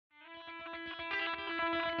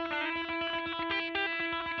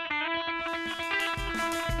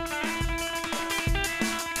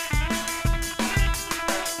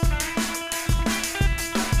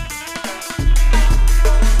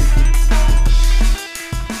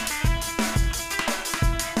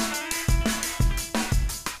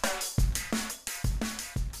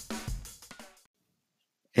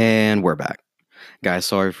And we're back. Guys,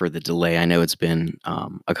 sorry for the delay. I know it's been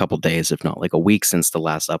a couple days, if not like a week, since the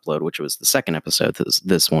last upload, which was the second episode.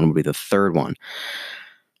 This one would be the third one.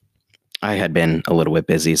 I had been a little bit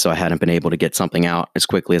busy, so I hadn't been able to get something out as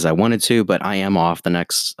quickly as I wanted to, but I am off the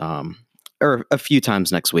next, or a few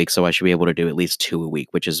times next week, so I should be able to do at least 2 a week,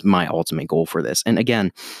 which is my ultimate goal for this. And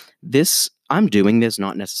again, I'm doing this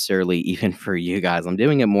not necessarily even for you guys. I'm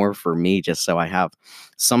doing it more for me, just so I have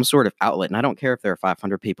some sort of outlet. And I don't care if there are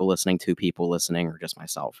 500 people listening, 2 people listening, or just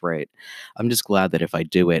myself, right? I'm just glad that if I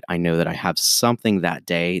do it, I know that I have something that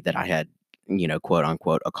day that I had, quote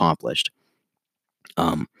unquote, accomplished.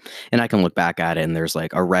 And I can look back at it and there's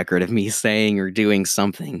like a record of me saying or doing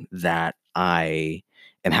something that I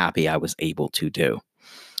am happy I was able to do.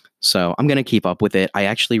 So I'm going to keep up with it. I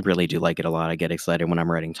actually really do like it a lot. I get excited when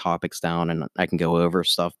I'm writing topics down and I can go over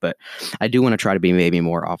stuff, but I do want to try to be maybe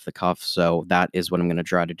more off the cuff. So that is what I'm going to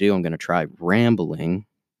try to do. I'm going to try rambling,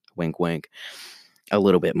 wink, wink, a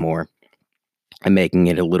little bit more. I'm making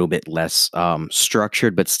it a little bit less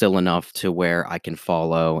structured, but still enough to where I can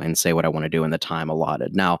follow and say what I want to do in the time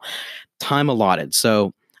allotted. Now, time allotted.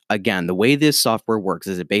 So again, the way this software works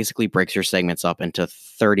is it basically breaks your segments up into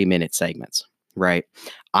 30-minute segments, right?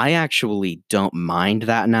 I actually don't mind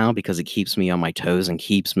that now because it keeps me on my toes and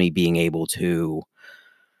keeps me being able to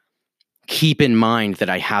keep in mind that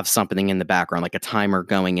I have something in the background, like a timer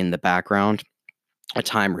going in the background, a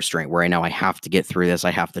time restraint where I know I have to get through this.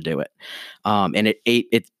 I have to do it. And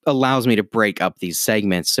it allows me to break up these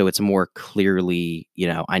segments so it's more clearly,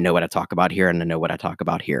 I know what I talk about here and I know what I talk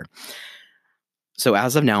about here. So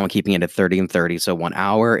as of now, I'm keeping it at 30 and 30. So 1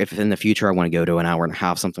 hour. If in the future I want to go to an hour and a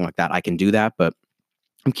half, something like that, I can do that. But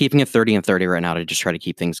I'm keeping it 30 and 30 right now to just try to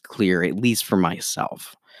keep things clear, at least for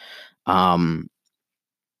myself.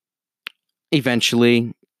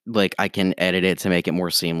 Eventually, like I can edit it to make it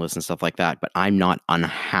more seamless and stuff like that, but I'm not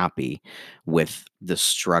unhappy with the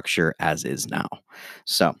structure as is now.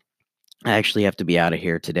 So I actually have to be out of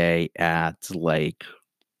here today at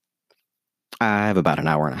I have about an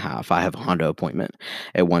hour and a half. I have a Honda appointment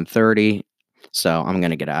at 1:30. So I'm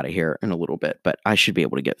going to get out of here in a little bit, but I should be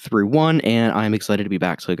able to get through one, and I'm excited to be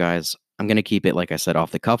back. So guys, I'm going to keep it, like I said,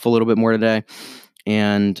 off the cuff a little bit more today.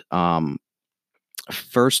 And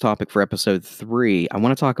first topic for episode 3, I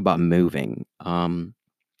want to talk about moving.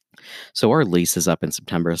 So our lease is up in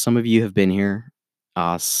September. Some of you have been here.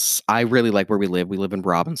 I really like where we live. We live in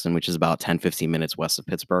Robinson, which is about 10-15 minutes west of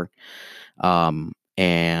Pittsburgh.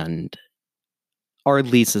 And our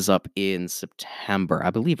lease is up in September,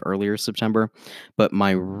 I believe earlier September. But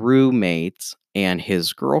my roommate and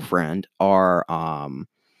his girlfriend are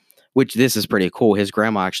which this is pretty cool. His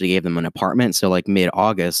grandma actually gave them an apartment. So like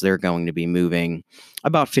mid-August, they're going to be moving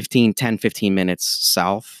about 15 minutes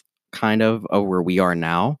south, kind of where we are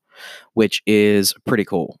now, which is pretty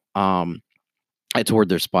cool. I toured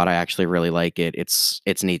their spot. I actually really like it. It's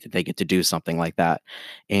neat that they get to do something like that.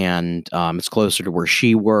 And it's closer to where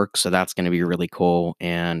she works. So that's going to be really cool.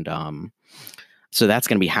 And so that's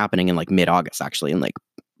going to be happening in like mid-August, actually, in like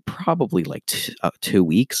probably like 2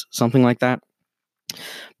 weeks, something like that.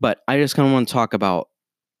 But I just kind of want to talk about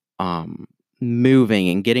moving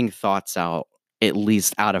and getting thoughts out, at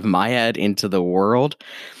least out of my head into the world,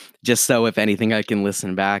 just so if anything, I can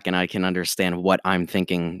listen back and I can understand what I'm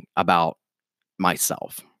thinking about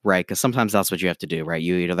myself, right? Because sometimes that's what you have to do, right?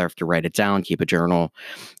 You either have to write it down, keep a journal,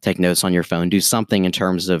 take notes on your phone, do something in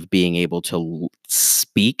terms of being able to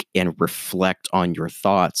speak and reflect on your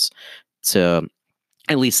thoughts. To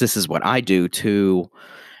at least this is what I do to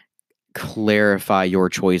clarify your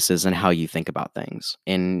choices and how you think about things.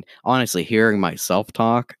 And honestly, hearing myself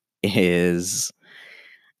talk is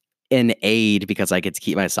an aid because I get to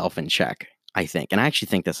keep myself in check, I think. And I actually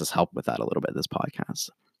think this has helped with that a little bit, this podcast.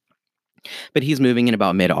 But he's moving in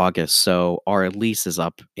about mid-August, so our lease is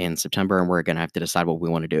up in September, and we're going to have to decide what we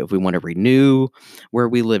want to do. If we want to renew where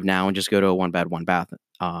we live now and just go to a 1-bed, 1-bath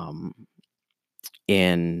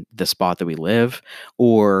in the spot that we live,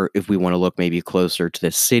 or if we want to look maybe closer to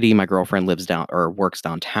the city. My girlfriend lives down or works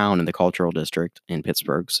downtown in the cultural district in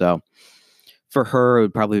Pittsburgh. So for her, it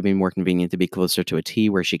would probably be more convenient to be closer to a T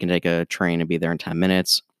where she can take a train and be there in 10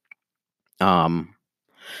 minutes. I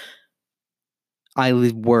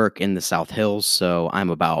work in the South Hills, so I'm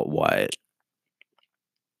about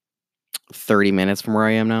 30 minutes from where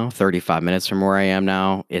I am now, 35 minutes from where I am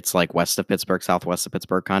now. It's like west of Pittsburgh, southwest of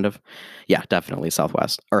Pittsburgh, kind of. Yeah, definitely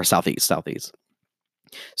southwest or southeast.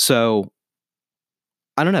 So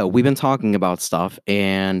I don't know. We've been talking about stuff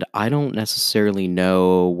and I don't necessarily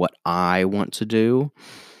know what I want to do,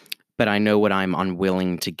 but I know what I'm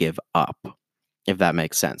unwilling to give up, if that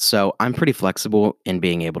makes sense. So I'm pretty flexible in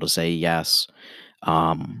being able to say yes.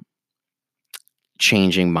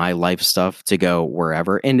 changing my life stuff to go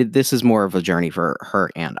wherever. And this is more of a journey for her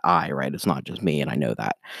and I, right? It's not just me, and I know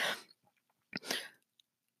that.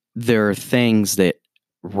 There are things that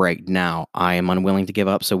right now I am unwilling to give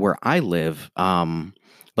up. So where I live,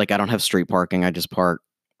 like I don't have street parking. I just park,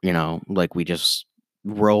 like we just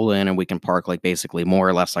roll in and we can park like basically more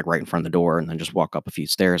or less like right in front of the door and then just walk up a few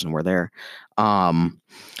stairs and we're there.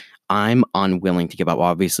 I'm unwilling to give up.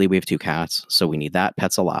 Obviously, we have 2 cats, so we need that.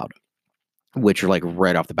 Pets allowed, which are like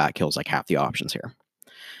right off the bat kills like half the options here.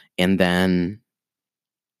 And then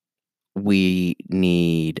we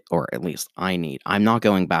need, or at least I'm not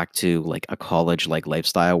going back to like a college like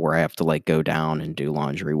lifestyle where I have to like go down and do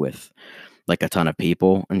laundry with like a ton of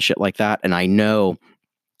people and shit like that. And I know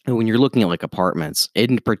when you're looking at like apartments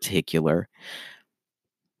in particular,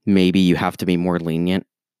 maybe you have to be more lenient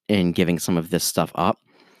in giving some of this stuff up.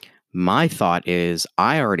 My thought is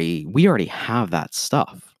we already have that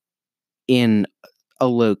stuff in a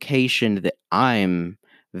location that I'm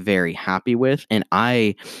very happy with, and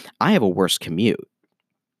I have a worse commute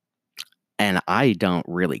and I don't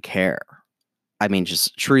really care. I mean,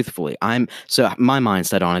 just truthfully, so my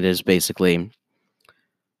mindset on it is basically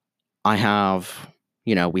I have,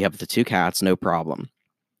 we have the 2 cats, no problem.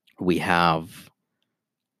 We have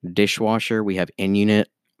dishwasher, we have in-unit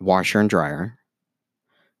washer and dryer,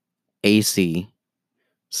 AC,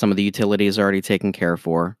 some of the utilities are already taken care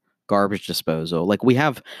for, garbage disposal. Like we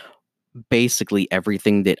have basically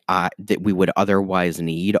everything that we would otherwise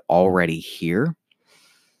need already here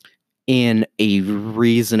in a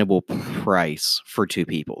reasonable price for 2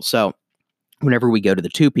 people. So whenever we go to the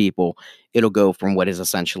 2 people, it'll go from what is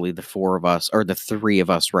essentially the 4 of us or the 3 of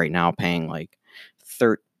us right now paying like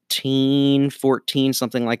 13, 14,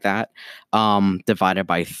 something like that, divided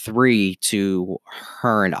by 3 to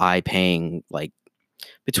her and I paying like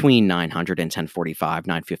between 900 and 1045,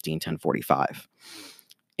 915, 1045.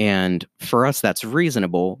 And for us, that's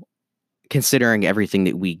reasonable considering everything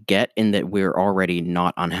that we get and that we're already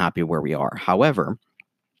not unhappy where we are. However,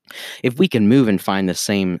 if we can move and find the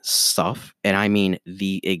same stuff, and I mean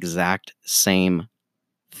the exact same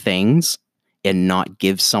things, and not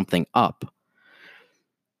give something up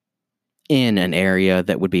in an area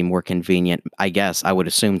that would be more convenient, I guess I would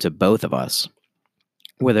assume to both of us,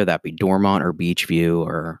 whether that be Dormont or Beachview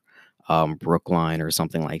or Brookline or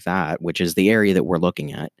something like that, which is the area that we're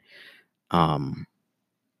looking at.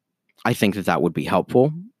 I think that would be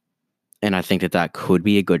helpful, and I think that could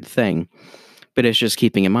be a good thing. But it's just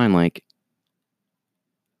keeping in mind, like,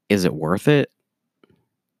 is it worth it?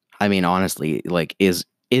 I mean, honestly, like, is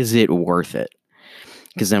it worth it?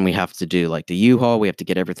 Because then we have to do like the U-Haul, we have to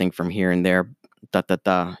get everything from here and there,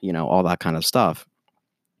 all that kind of stuff.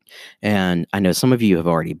 And I know some of you have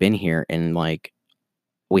already been here, and like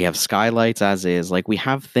we have skylights as is, like we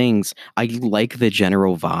have things. I like the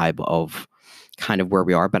general vibe of kind of where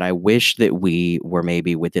we are, but I wish that we were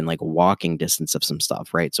maybe within like walking distance of some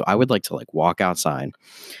stuff, right? So I would like to like walk outside,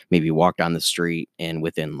 maybe walk down the street, and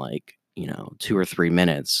within like 2 or 3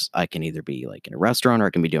 minutes I can either be like in a restaurant or I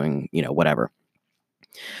can be doing whatever.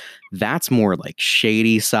 That's more like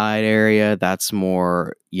shady side area. That's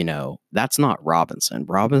more, that's not Robinson.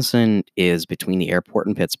 Robinson is between the airport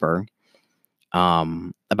and Pittsburgh,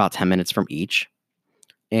 about 10 minutes from each.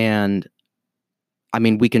 And I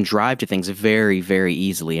mean, we can drive to things very, very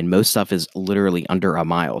easily, and most stuff is literally under a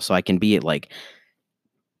mile. So I can be at like,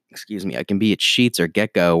 I can be at Sheetz or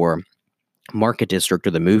Get-Go or Market District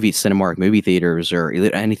or the Cinemark movie theaters or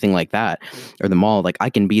anything like that, or the mall. Like I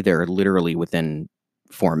can be there literally within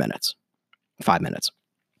 4 minutes, 5 minutes.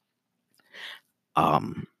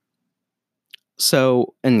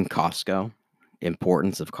 So, and Costco,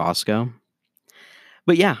 importance of Costco.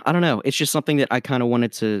 But yeah, I don't know. It's just something that I kind of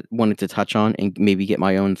wanted to touch on and maybe get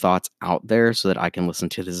my own thoughts out there so that I can listen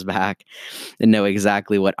to this back and know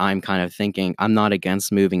exactly what I'm kind of thinking. I'm not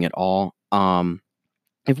against moving at all.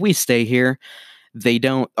 If we stay here,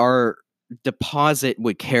 our deposit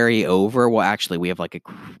would carry over. Well, actually, we have like a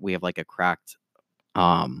cracked,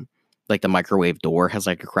 like the microwave door has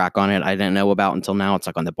like a crack on it. I didn't know about until now. It's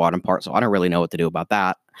like on the bottom part, so I don't really know what to do about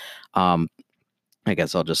that. I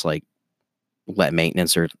guess I'll just like let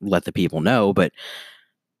maintenance or let the people know, but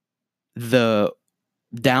the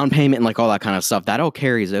down payment and like all that kind of stuff, that all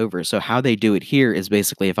carries over. So how they do it here is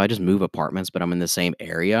basically if I just move apartments, but I'm in the same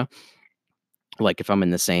area, like if I'm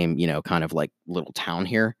in the same, kind of like little town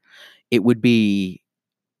here, it would be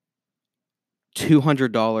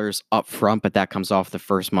 $200 up front, but that comes off the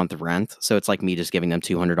first month of rent. So it's like me just giving them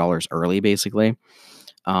 $200 early, basically.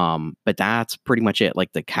 But that's pretty much it.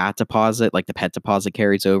 Like the cat deposit, like the pet deposit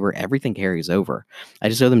carries over. Everything carries over. I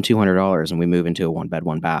just owe them $200 and we move into a 1 bed,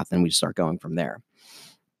 1 bath, and we just start going from there.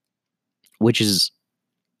 which is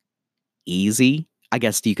easy. I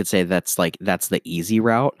guess you could say that's the easy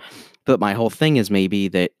route. But my whole thing is maybe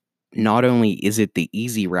that not only is it the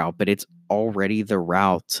easy route, but it's already the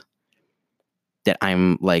route that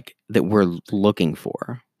that we're looking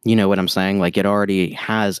for. You know what I'm saying? Like, it already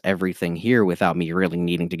has everything here without me really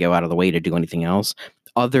needing to go out of the way to do anything else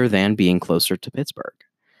other than being closer to Pittsburgh.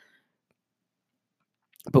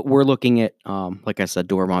 But we're looking at, like I said,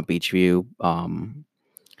 Dormont, Beachview,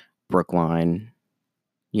 Brookline,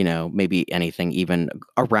 maybe anything even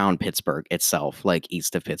around Pittsburgh itself, like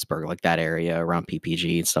east of Pittsburgh, like that area around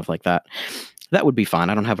PPG and stuff like that. That would be fine.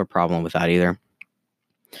 I don't have a problem with that either.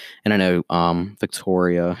 And I know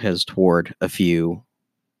Victoria has toured a few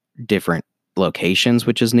different locations,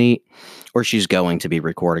 which is neat. Or she's going to be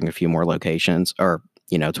recording a few more locations or,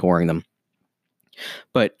 touring them.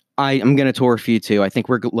 But I'm going to tour a few too. I think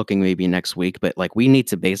we're looking maybe next week, but like we need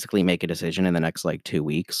to basically make a decision in the next like 2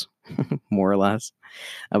 weeks, more or less,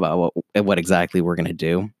 about what exactly we're going to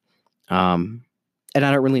do. And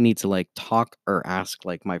I don't really need to like talk or ask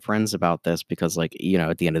like my friends about this because like,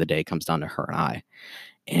 at the end of the day, it comes down to her and I.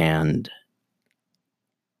 And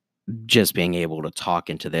just being able to talk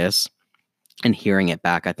into this and hearing it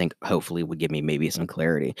back, I think hopefully would give me maybe some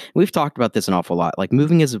clarity. We've talked about this an awful lot. Like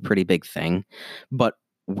moving is a pretty big thing, but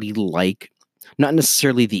we like not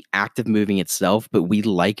necessarily the act of moving itself, but we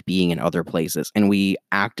like being in other places and we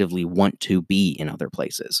actively want to be in other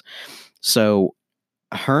places. So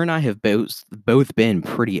her and I have both been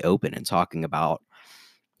pretty open in talking about,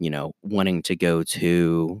 wanting to go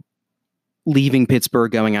to leaving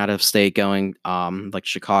Pittsburgh, going out of state, going like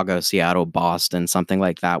Chicago, Seattle, Boston, something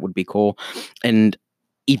like that would be cool. And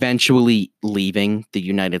eventually leaving the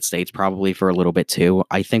United States probably for a little bit too.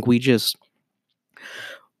 I think we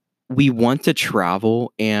want to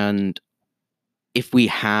travel, and if we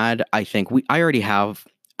had, I think I already have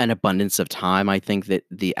an abundance of time. I think that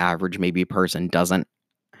the average maybe person doesn't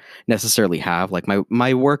necessarily have. Like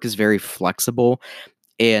my work is very flexible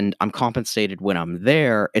and I'm compensated when I'm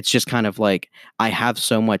there. It's just kind of like I have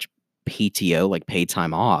so much PTO, like paid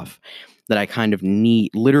time off, that I kind of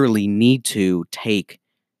literally need to take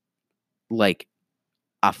like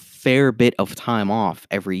a fair bit of time off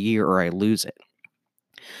every year or I lose it.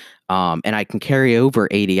 And I can carry over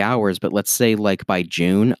 80 hours, but let's say like by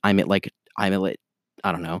June, I'm at I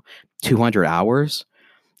don't know, 200 hours.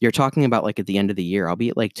 You're talking about like at the end of the year, I'll be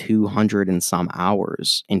at like 200 and some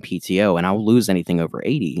hours in PTO, and I'll lose anything over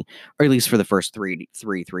 80, or at least for the first three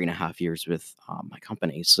and a half years with my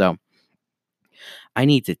company. So I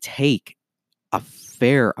need to take a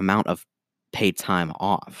fair amount of paid time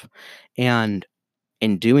off. And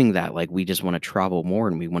in doing that, like we just want to travel more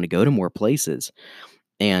and we want to go to more places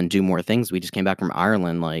and do more things. We just came back from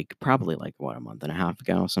Ireland, like probably like what, a month and a half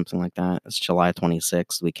ago, something like that. It's July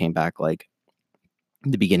 26th. We came back like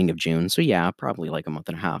the beginning of June. So yeah, probably like a month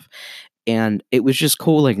and a half. And it was just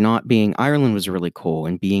cool, like not being Ireland was really cool,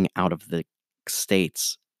 and being out of the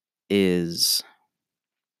States is,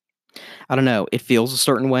 I don't know, it feels a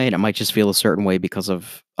certain way, and it might just feel a certain way because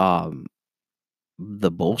of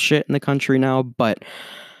the bullshit in the country now, but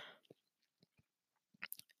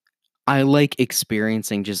I like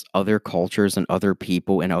experiencing just other cultures and other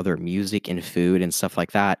people and other music and food and stuff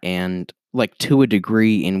like that, and like to a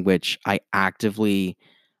degree in which I actively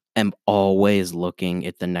am always looking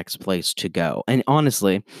at the next place to go. And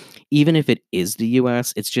honestly, even if it is the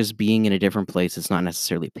US, it's just being in a different place. It's not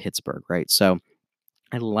necessarily Pittsburgh, right? So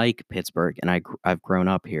I like Pittsburgh and I've grown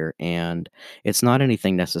up here, and it's not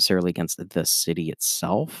anything necessarily against the city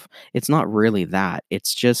itself. It's not really that.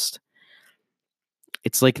 It's just,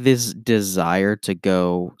 it's like this desire to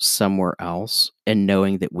go somewhere else and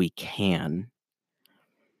knowing that we can,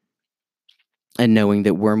 and knowing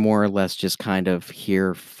that we're more or less just kind of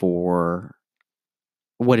here for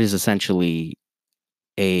what is essentially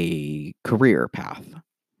a career path.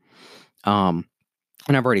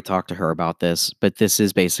 And I've already talked to her about this, but this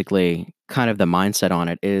is basically kind of the mindset on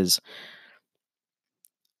it is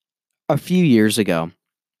a few years ago,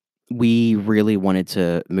 we really wanted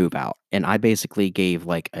to move out. And I basically gave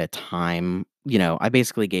like a time, a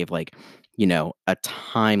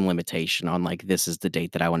time limitation on like, this is the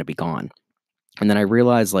date that I want to be gone. And then I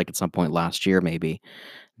realized like at some point last year, maybe,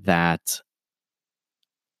 that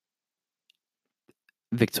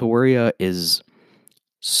Victoria is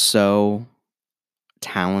so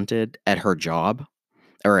talented at her job,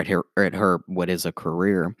 or at her what is a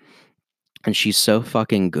career, and she's so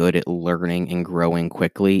fucking good at learning and growing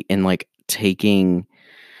quickly and like taking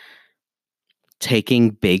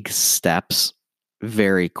big steps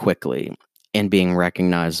very quickly and being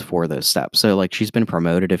recognized for those steps. So like she's been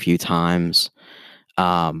promoted a few times.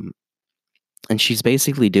 and she's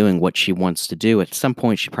basically doing what she wants to do. At some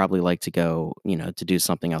point, she'd probably like to go, to do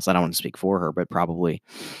something else. I don't want to speak for her, but probably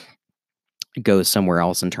go somewhere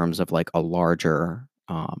else in terms of like a larger,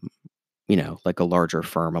 like a larger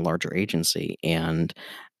firm, a larger agency. And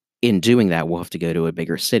in doing that, we'll have to go to a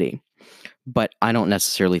bigger city. But I don't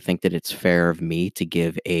necessarily think that it's fair of me to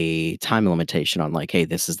give a time limitation on like, hey,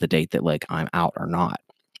 this is the date that like I'm out or not,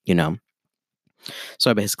 you know? So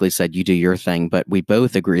I basically said, you do your thing, but we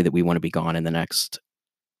both agree that we want to be gone in the next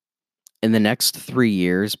 3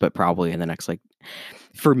 years, but probably in the next, like,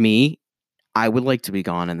 for me, I would like to be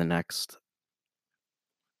gone in the next,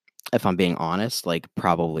 if I'm being honest, like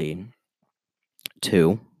probably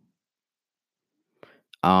 2.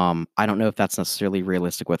 I don't know if that's necessarily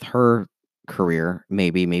realistic with her career.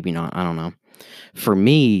 Maybe, maybe not. I don't know. For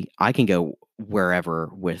me, I can go wherever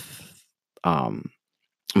with um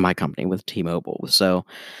my company with T-Mobile. So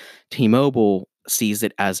T-Mobile sees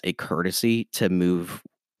it as a courtesy to move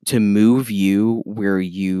you where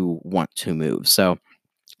you want to move. So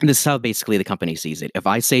this is how basically the company sees it. If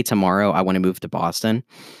I say tomorrow I want to move to Boston,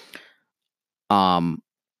 um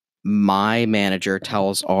my manager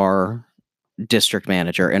tells our district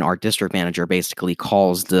manager, and our district manager basically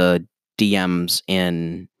calls the DMs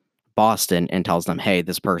in Boston and tells them, hey,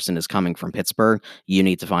 this person is coming from Pittsburgh. You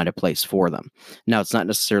need to find a place for them. Now, it's not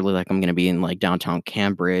necessarily like I'm going to be in like downtown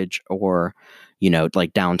Cambridge or,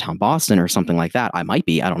 like downtown Boston or something like that. I might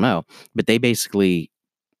be, I don't know. But they basically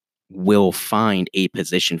will find a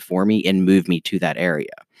position for me and move me to that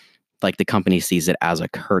area. Like the company sees it as a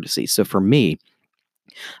courtesy. So for me,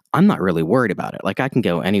 I'm not really worried about it. Like I can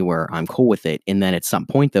go anywhere. I'm cool with it. And then at some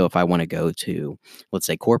point, though, if I want to go to, let's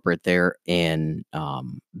say, corporate there in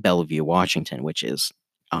Bellevue, Washington, which is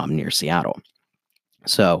near Seattle.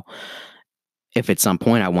 So if at some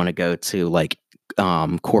point I want to go to like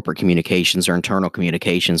corporate communications or internal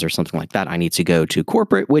communications or something like that, I need to go to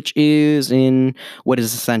corporate, which is in what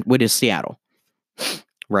is Seattle.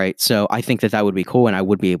 Right. So I think that would be cool and I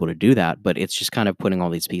would be able to do that. But it's just kind of putting all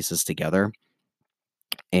these pieces together.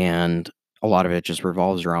 And a lot of it just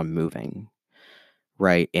revolves around moving,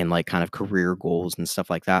 right? And like kind of career goals and stuff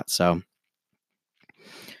like that. So,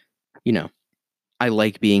 you know, I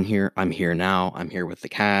like being here. I'm here now. I'm here with the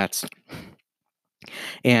cats.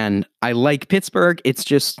 And I like Pittsburgh. It's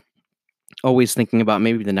just always thinking about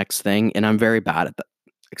maybe the next thing. And I'm very bad at that.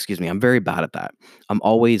 Excuse me. I'm very bad at that. I'm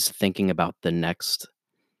always thinking about the next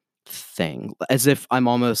thing as if I'm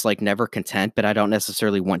almost like never content, but I don't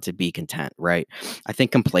necessarily want to be content, right? I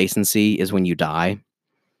think complacency is when you die.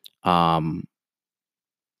 Um,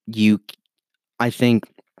 you I think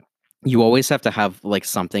you always have to have like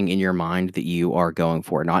something in your mind that you are going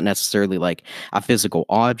for, not necessarily like a physical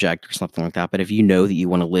object or something like that. But if you know that you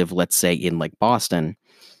want to live, let's say in like Boston,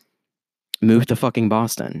 move to fucking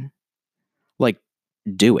Boston. Like,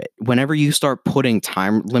 do it. Whenever you start putting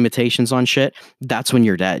time limitations on shit, that's when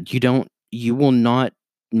you're dead. You will not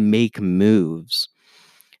make moves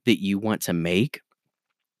that you want to make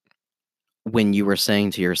when you were saying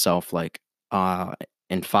to yourself, like,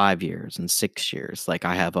 in 5 years, in 6 years, like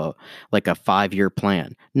I have a 5-year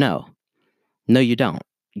plan. No, you don't.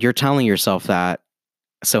 You're telling yourself that.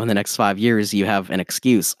 So in the next 5 years, you have an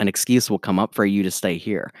excuse. An excuse will come up for you to stay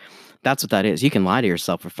here. That's what that is. You can lie to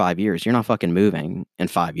yourself for 5 years. You're not fucking moving in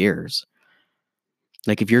 5 years.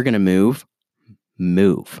 Like if you're going to move,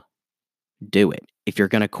 do it. If you're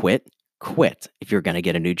going to quit, quit. If you're going to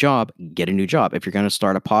get a new job, get a new job. If you're going to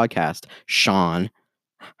start a podcast, Sean,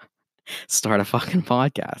 start a fucking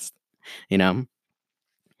podcast, you know?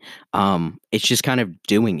 It's just kind of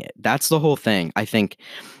doing it. That's the whole thing. I think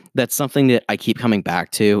that's something that I keep coming back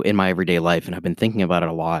to in my everyday life, and I've been thinking about it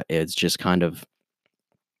a lot. It's just kind of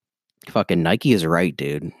fucking Nike is right,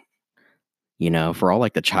 dude. For all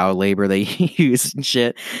like the child labor they use and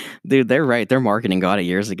shit. Dude, they're right. Their marketing got it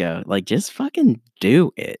years ago. Like just fucking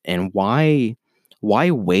do it. And why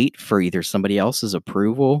wait for either somebody else's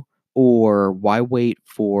approval or why wait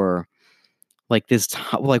for like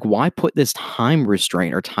like why put this time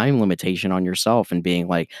restraint or time limitation on yourself and being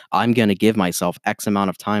like, I'm gonna give myself X amount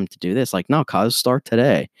of time to do this? Like, no, cuz start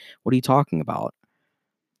today. What are you talking about?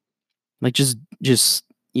 Like just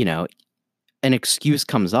an excuse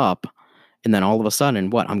comes up and then all of a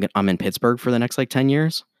sudden what, I'm in Pittsburgh for the next like 10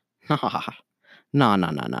 years. No, no, no,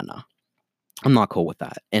 no, no. I'm not cool with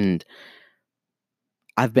that. And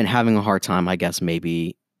I've been having a hard time, I guess,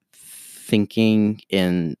 maybe thinking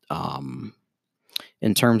in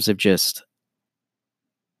terms of just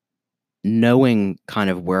knowing kind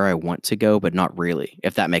of where I want to go, but not really,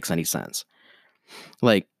 if that makes any sense.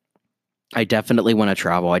 Like, I definitely want to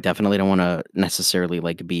travel. I definitely don't want to necessarily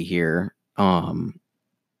like be here.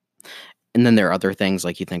 And then there are other things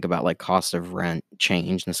like you think about like cost of rent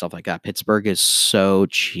change and stuff like that. Pittsburgh is so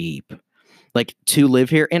cheap like to live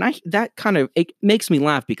here. And that kind of, it makes me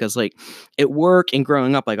laugh because like at work and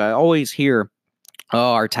growing up, like I always hear,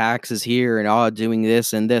 oh, our taxes here and oh, doing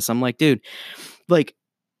this and this. I'm like, dude, like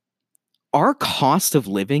our cost of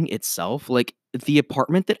living itself, like the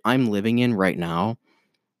apartment that I'm living in right now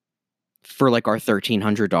for like our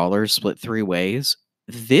 $1,300 split 3 ways,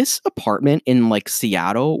 this apartment in like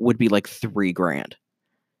Seattle would be like 3 grand.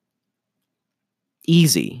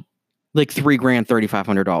 Easy. Like 3 grand,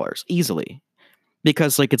 $3,500 easily.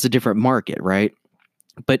 Because like it's a different market, right?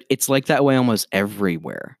 But it's like that way almost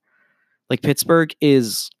everywhere. Like Pittsburgh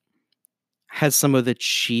has some of the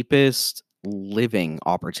cheapest living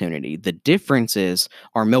opportunity. The difference is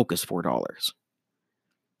our milk is $4,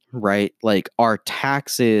 right? Like our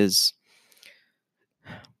taxes,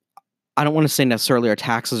 I don't want to say necessarily our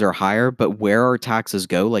taxes are higher, but where our taxes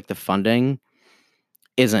go, like the funding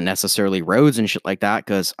isn't necessarily roads and shit like that.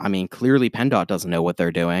 Cause I mean, clearly PennDOT doesn't know what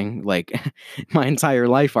they're doing. Like my entire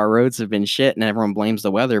life, our roads have been shit and everyone blames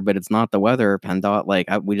the weather, but it's not the weather. PennDOT, like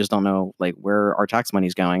we just don't know like where our tax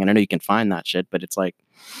money's going. And I know you can find that shit, but it's like,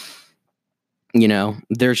 you know,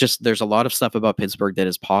 there's a lot of stuff about Pittsburgh that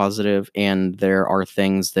is positive, and there are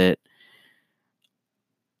things that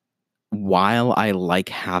while I like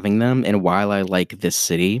having them and while I like this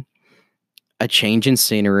city, a change in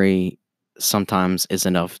scenery sometimes is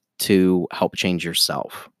enough to help change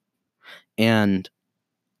yourself. And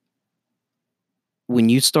when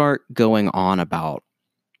you start going on about,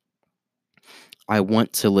 I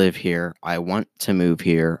want to live here, I want to move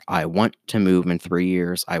here, I want to move in 3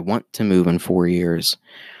 years, I want to move in 4 years,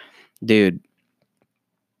 dude,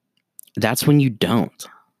 that's when you don't.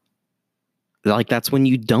 Like, that's when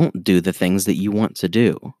you don't do the things that you want to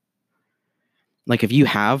do. Like, if you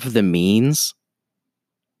have the means,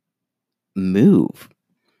 move.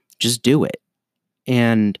 Just do it.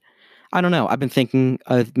 And I don't know. I've been thinking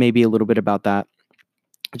maybe a little bit about that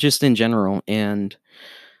just in general. And,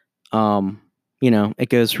 you know, it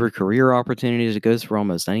goes for career opportunities. It goes for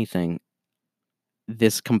almost anything.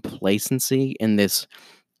 This complacency and this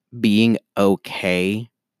being okay.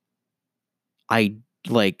 I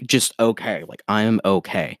like just okay. Like, I'm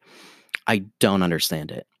okay. I don't understand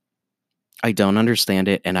it. I don't understand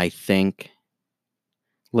it. And I think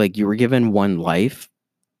like you were given one life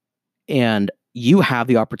and you have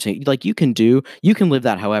the opportunity, like you can live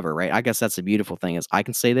that however, right? I guess that's the beautiful thing is I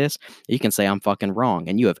can say this, you can say I'm fucking wrong,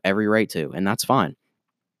 and you have every right to, and that's fine.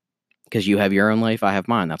 Because you have your own life, I have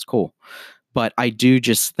mine. That's cool. But I do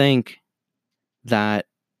just think that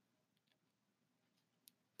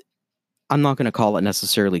I'm not going to call it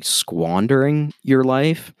necessarily squandering your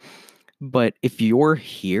life, but if you're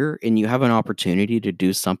here and you have an opportunity to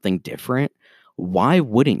do something different, why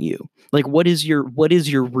wouldn't you? Like what is your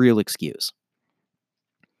real excuse?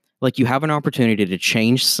 Like you have an opportunity to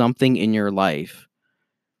change something in your life.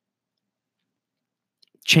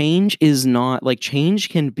 Change is not like change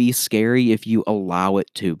can be scary if you allow it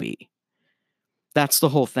to be. That's the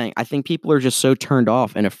whole thing. I think people are just so turned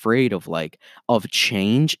off and afraid of like of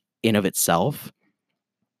change in of itself.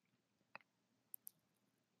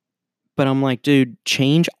 But I'm like, dude,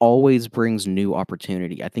 change always brings new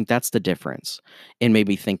opportunity. I think that's the difference in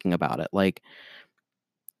maybe thinking about it. Like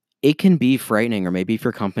it can be frightening, or maybe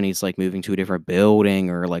for companies like moving to a different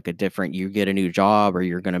building or like you get a new job or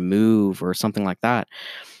you're going to move or something like that.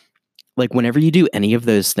 Like whenever you do any of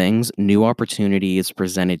those things, new opportunity is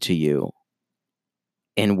presented to you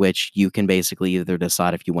in which you can basically either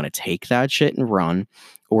decide if you want to take that shit and run,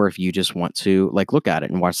 or if you just want to like look at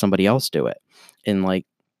it and watch somebody else do it. And like,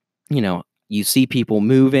 you know, you see people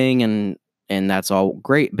moving and that's all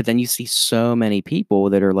great, but then you see so many people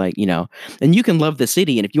that are like, you know, and you can love the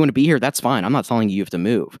city and if you want to be here, that's fine. I'm not telling you have to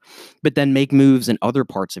move, but then make moves in other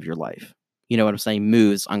parts of your life. You know what I'm saying?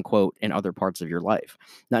 Moves, unquote, in other parts of your life.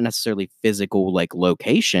 Not necessarily physical like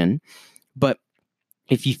location, but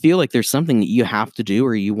if you feel like there's something that you have to do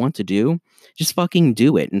or you want to do, just fucking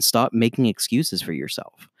do it and stop making excuses for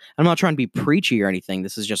yourself. I'm not trying to be preachy or anything.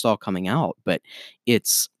 This is just all coming out, but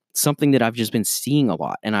it's something that I've just been seeing a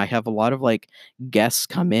lot. And I have a lot of like guests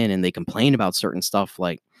come in and they complain about certain stuff,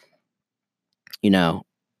 like, you know,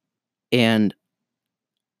 and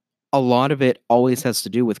a lot of it always has to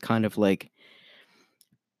do with kind of like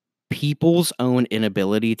people's own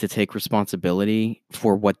inability to take responsibility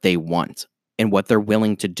for what they want and what they're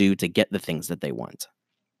willing to do to get the things that they want,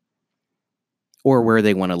 or where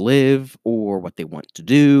they want to live, or what they want to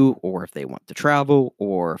do, or if they want to travel,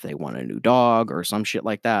 or if they want a new dog, or some shit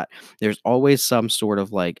like that. There's always some sort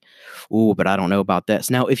of like, oh, but I don't know about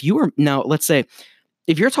this. Now, let's say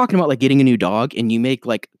if you're talking about like getting a new dog and you make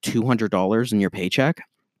like $200 in your paycheck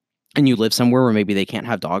and you live somewhere where maybe they can't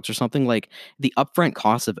have dogs or something, like the upfront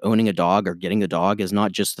cost of owning a dog or getting a dog is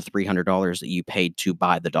not just the $300 that you paid to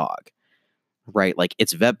buy the dog, right? Like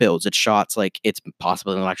it's vet bills, it's shots, like it's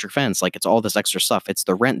possibly an electric fence, like it's all this extra stuff. It's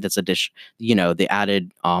the rent that's the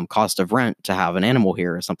added cost of rent to have an animal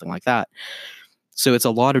here or something like that. So it's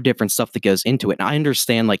a lot of different stuff that goes into it. And I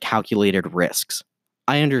understand like calculated risks.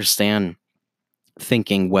 I understand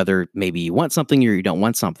thinking whether maybe you want something or you don't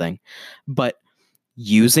want something, but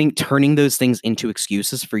turning those things into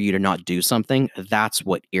excuses for you to not do something, that's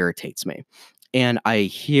what irritates me. And I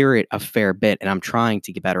hear it a fair bit, and I'm trying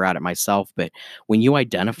to get better at it myself. But when you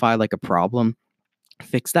identify like a problem,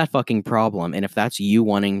 fix that fucking problem. And if that's you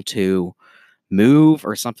wanting to move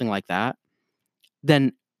or something like that,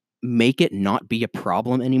 then make it not be a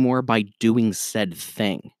problem anymore by doing said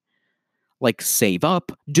thing. Like save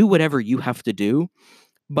up, do whatever you have to do,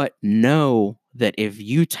 but know that if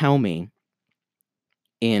you tell me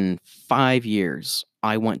in 5 years,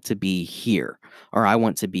 I want to be here, or I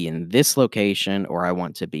want to be in this location, or I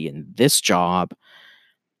want to be in this job,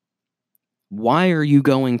 why are you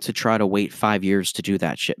going to try to wait 5 years to do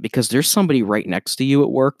that shit? Because there's somebody right next to you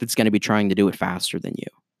at work that's going to be trying to do it faster than you.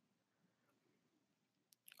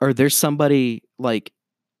 Or there's somebody like,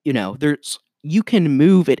 you can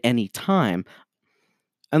move at any time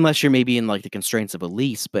unless you're maybe in like the constraints of a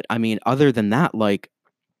lease. But I mean, other than that, like,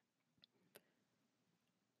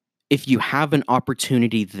 if you have an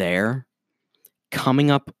opportunity there, coming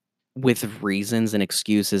up with reasons and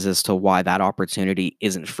excuses as to why that opportunity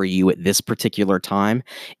isn't for you at this particular time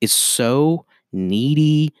is so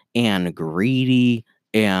needy and greedy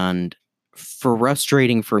and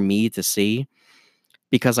frustrating for me to see,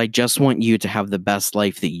 because I just want you to have the best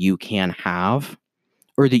life that you can have,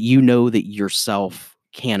 or that you know that yourself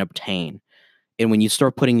can obtain. And when you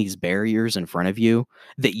start putting these barriers in front of you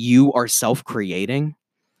that you are self-creating,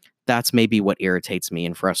 that's maybe what irritates me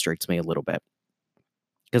and frustrates me a little bit.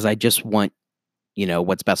 Because I just want,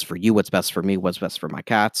 what's best for you, what's best for me, what's best for my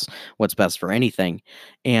cats, what's best for anything.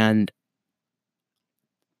 And,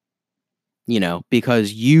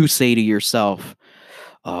 because you say to yourself,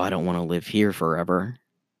 oh, I don't want to live here forever.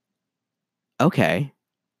 Okay,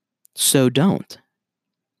 so don't.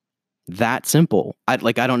 That simple. I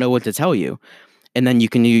don't know what to tell you. And then you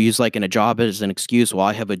can use like in a job as an excuse. Well,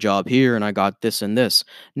 I have a job here and I got this and this.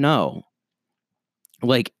 No.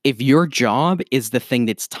 Like, if your job is the thing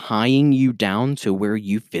that's tying you down to where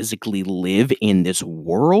you physically live in this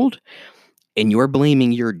world, and you're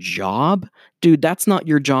blaming your job, dude, that's not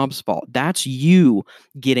your job's fault. That's you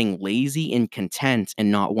getting lazy and content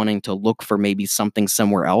and not wanting to look for maybe something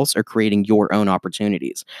somewhere else or creating your own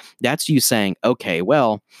opportunities. That's you saying, okay,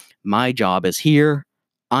 well, my job is here.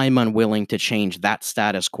 I'm unwilling to change that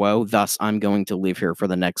status quo. Thus, I'm going to live here for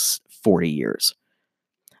the next 40 years.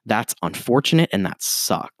 That's unfortunate and that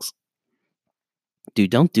sucks.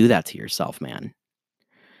 Dude, don't do that to yourself, man.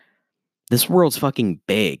 This world's fucking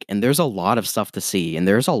big and there's a lot of stuff to see and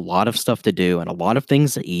there's a lot of stuff to do and a lot of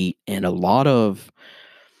things to eat and a lot of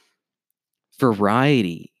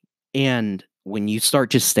variety. And when you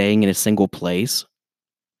start just staying in a single place,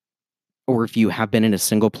 or if you have been in a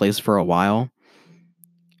single place for a while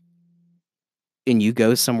and you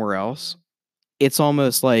go somewhere else, it's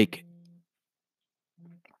almost like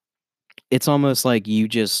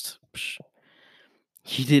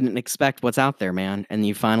you didn't expect what's out there, man. And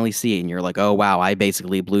you finally see it and you're like, oh, wow, I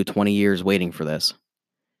basically blew 20 years waiting for this.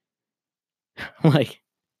 Like,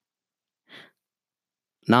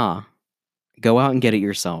 nah, go out and get it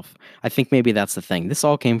yourself. I think maybe that's the thing. This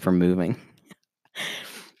all came from moving.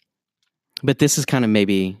 But this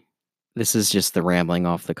is just the rambling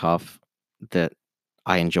off the cuff that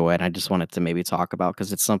I enjoy. And I just wanted to maybe talk about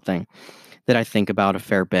because it's something that I think about a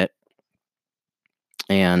fair bit.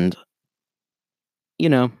 And,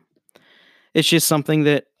 it's just something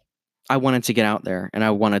that I wanted to get out there and I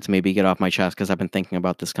wanted to maybe get off my chest because I've been thinking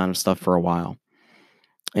about this kind of stuff for a while.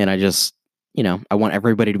 And I just, I want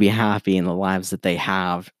everybody to be happy in the lives that they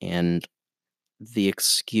have. And the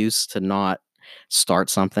excuse to not start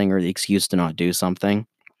something or the excuse to not do something,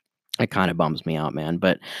 it kind of bums me out, man.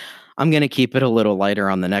 But I'm going to keep it a little lighter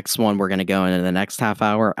on the next one. We're going to go into the next half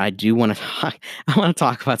hour. I do want to I want to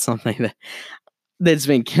talk about something that's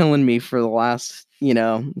been killing me for the last,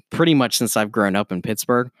 pretty much since I've grown up in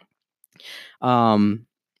Pittsburgh. I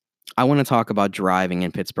want to talk about driving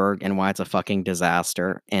in Pittsburgh and why it's a fucking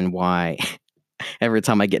disaster and why every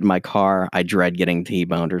time I get in my car, I dread getting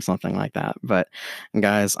T-boned or something like that. But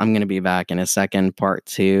guys, I'm going to be back in a second. Part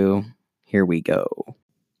 2. Here we go.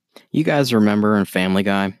 You guys remember in Family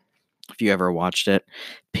Guy If you ever watched it,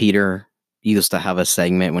 Peter used to have a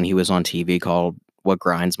segment when he was on TV called What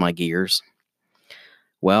Grinds My Gears.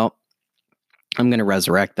 Well, I'm going to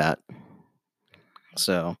resurrect that.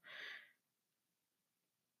 So,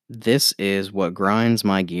 this is what grinds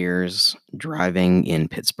my gears driving in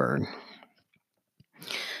Pittsburgh.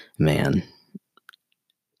 Man,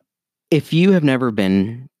 if you have never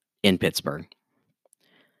been in Pittsburgh,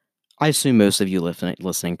 I assume most of you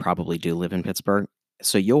listening probably do live in Pittsburgh,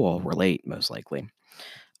 so you'll all relate most likely.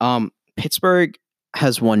 Pittsburgh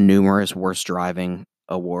has won numerous worst driving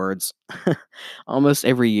awards. Almost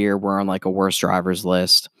every year we're on like a worst drivers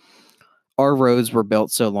list. Our roads were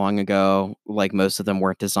built so long ago, like most of them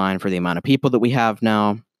weren't designed for the amount of people that we have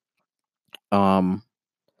now.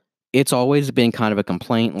 It's always been kind of a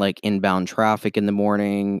complaint, like inbound traffic in the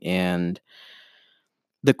morning and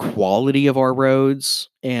the quality of our roads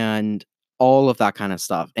and all of that kind of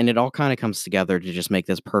stuff. And it all kind of comes together to just make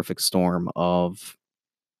this perfect storm of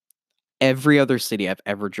every other city I've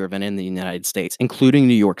ever driven in the United States, including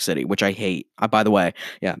New York City, which I hate. By the way,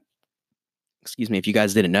 yeah, excuse me, if you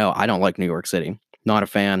guys didn't know, I don't like New York City. Not a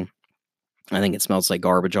fan. I think it smells like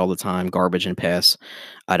garbage all the time, garbage and piss.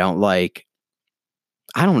 I don't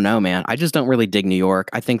know, man. I just don't really dig New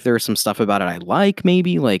York. I think there's some stuff about it I like,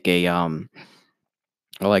 maybe like I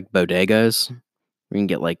like bodegas. Where you can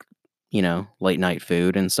get like, late night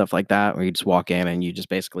food and stuff like that, where you just walk in and you just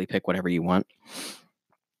basically pick whatever you want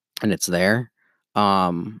and it's there.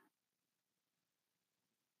 But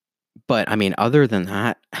I mean, other than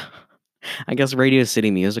that, I guess Radio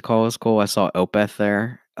City Music Hall is cool. I saw Opeth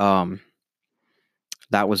there. That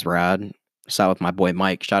was rad. Sat with my boy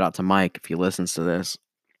Mike. Shout out to Mike if he listens to this.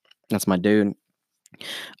 That's my dude.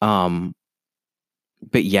 But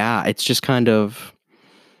yeah, it's just kind of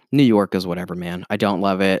New York is whatever, man. I don't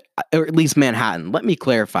love it. Or at least Manhattan. Let me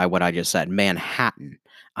clarify what I just said. Manhattan,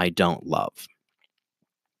 I don't love.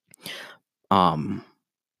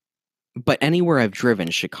 But anywhere I've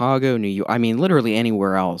driven, Chicago, New York, I mean, literally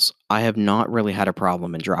anywhere else, I have not really had a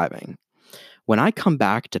problem in driving. When I come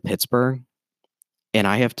back to Pittsburgh and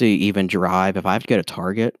I have to even drive, if I have to go to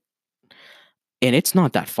Target, and it's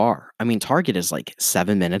not that far. I mean, Target is like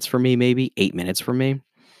 7 minutes for me, maybe 8 minutes for me.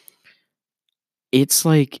 It's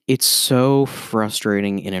like, it's so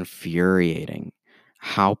frustrating and infuriating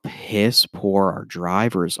how piss poor our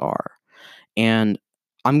drivers are. And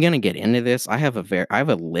I'm gonna get into this. I have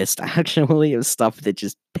a list actually of stuff that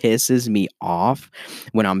just pisses me off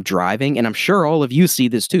when I'm driving, and I'm sure all of you see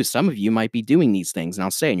this too. Some of you might be doing these things, and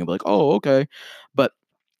I'll say, and you'll be like, "Oh, okay," but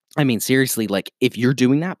I mean, seriously, like if you're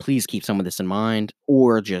doing that, please keep some of this in mind,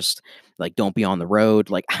 or just like don't be on the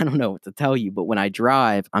road. Like I don't know what to tell you, but when I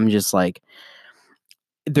drive, I'm just like,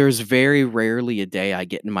 there's very rarely a day I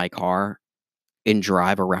get in my car and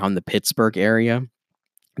drive around the Pittsburgh area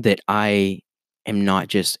that I am not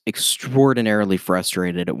just extraordinarily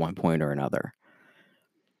frustrated at one point or another.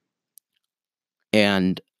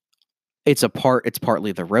 And it's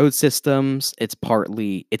partly the road systems, it's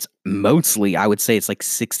mostly, I would say it's like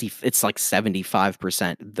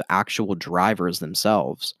 75% the actual drivers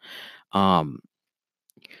themselves. So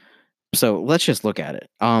let's just look at it.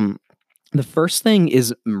 The first thing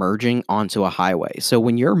is merging onto a highway. So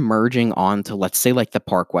when you're merging onto, let's say, like the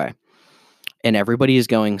Parkway, and everybody is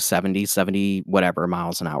going 70 whatever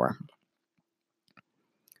miles an hour.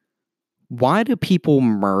 Why do people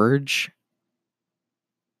merge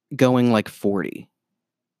going like 40?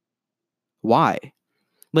 Why?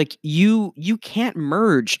 Like you can't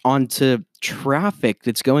merge onto traffic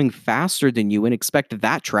that's going faster than you and expect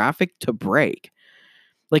that traffic to brake.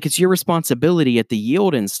 Like it's your responsibility at the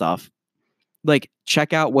yield and stuff. Like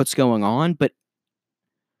check out what's going on, but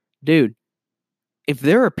dude, if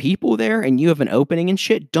there are people there and you have an opening and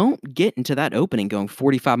shit, don't get into that opening going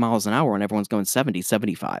 45 miles an hour when everyone's going 70,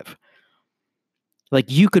 75. Like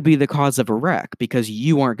you could be the cause of a wreck because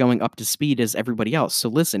you aren't going up to speed as everybody else. So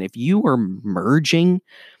listen, if you are merging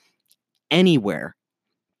anywhere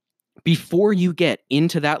before you get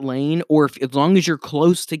into that lane, or as long as you're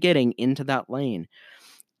close to getting into that lane,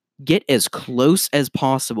 get as close as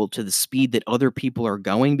possible to the speed that other people are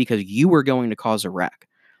going because you are going to cause a wreck.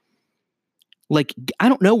 Like, I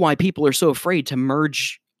don't know why people are so afraid to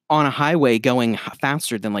merge on a highway going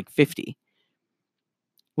faster than like 50.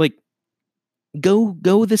 Like, go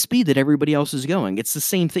the speed that everybody else is going. It's the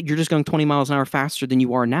same thing. You're just going 20 miles an hour faster than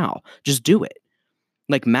you are now. Just do it.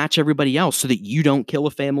 Like match everybody else so that you don't kill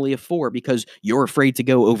a family of 4 because you're afraid to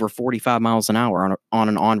go over 45 miles an hour on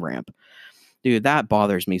an on-ramp. Dude, that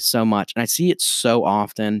bothers me so much. And I see it so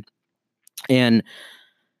often. And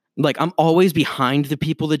like, I'm always behind the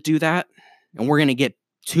people that do that. And we're going to get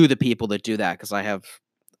to the people that do that because I have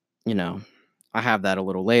I have that a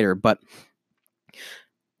little later, but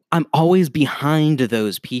I'm always behind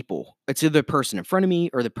those people. It's either the person in front of me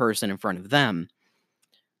or the person in front of them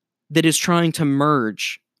that is trying to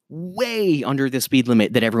merge way under the speed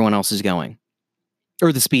limit that everyone else is going,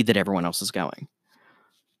 or the speed that everyone else is going.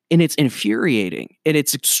 And it's infuriating, and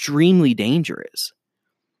it's extremely dangerous.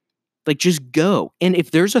 Like, just go. And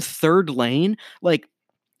if there's a third lane, like,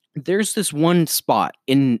 there's this one spot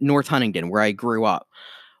in North Huntingdon where I grew up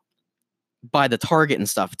by the Target and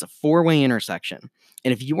stuff. It's a 4-way intersection.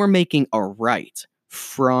 And if you are making a right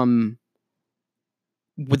from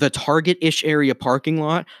the Target-ish area parking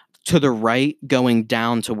lot to the right, going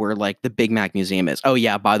down to where like the Big Mac Museum is. Oh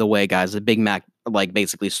yeah, by the way, guys, the Big Mac like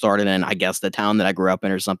basically started in, I guess, the town that I grew up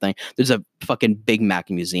in or something. There's a fucking Big Mac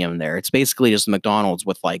museum there. It's basically just McDonald's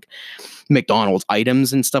with like McDonald's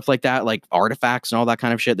items and stuff like that, like artifacts and all that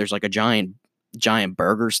kind of shit. There's like a giant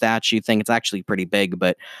burger statue thing. It's actually pretty big,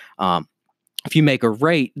 but if you make a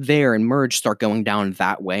right there and merge, start going down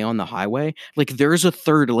that way on the highway, like there's a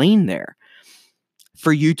third lane there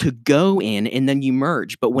for you to go in, and then you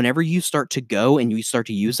merge. But whenever you start to go and you start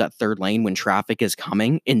to use that third lane when traffic is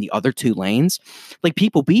coming in the other 2 lanes, like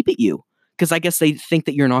people beep at you because I guess they think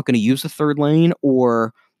that you're not going to use the third lane,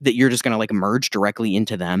 or that you're just going to like merge directly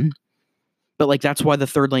into them. But like, that's why the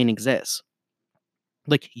third lane exists.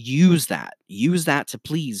 Like, use that to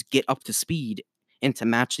please get up to speed and to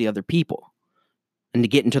match the other people and to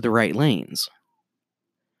get into the right lanes.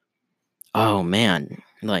 Oh man,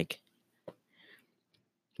 like,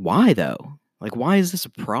 why though? Like, why is this a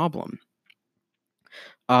problem?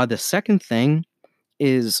 The second thing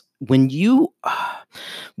is when you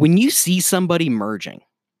see somebody merging,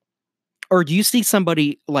 or do you see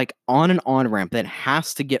somebody like on an on-ramp that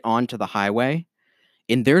has to get onto the highway,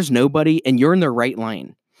 and there's nobody, and you're in the right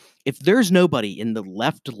lane. If there's nobody in the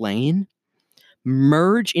left lane,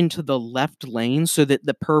 merge into the left lane so that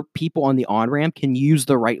the people on the on-ramp can use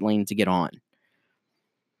the right lane to get on.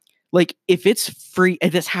 Like, if it's free,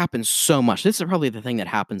 and this happens so much. This is probably the thing that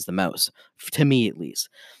happens the most, to me at least.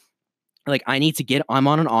 Like, I'm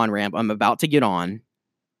on an on-ramp, I'm about to get on,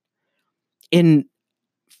 and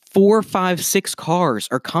 4, 5, 6 cars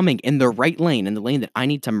are coming in the right lane, in the lane that I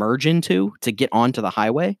need to merge into to get onto the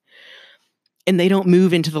highway, and they don't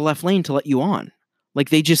move into the left lane to let you on.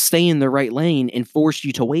 Like, they just stay in the right lane and force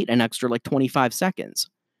you to wait an extra, like, 25 seconds.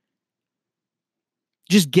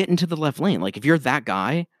 Just get into the left lane. Like, if you're that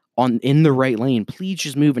guy in the right lane, please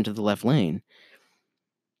just move into the left lane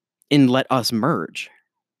and let us merge.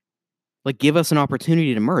 Like, give us an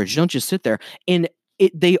opportunity to merge. Don't just sit there. And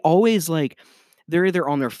they always, like, they're either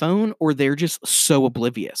on their phone or they're just so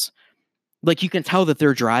oblivious. Like, you can tell that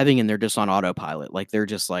they're driving and they're just on autopilot. Like, they're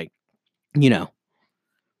just like,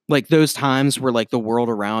 like those times where like the world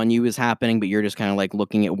around you is happening, but you're just kind of like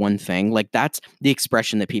looking at one thing. Like, that's the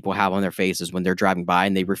expression that people have on their faces when they're driving by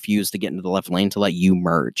and they refuse to get into the left lane to let you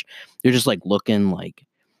merge. They're just like looking like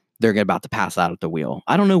they're about to pass out at the wheel.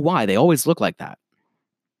 I don't know why. They always look like that.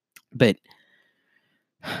 But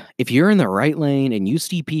if you're in the right lane and you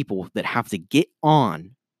see people that have to get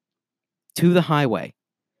on to the highway,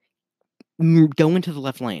 go into the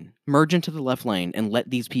left lane, merge into the left lane, and let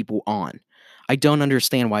these people on. I don't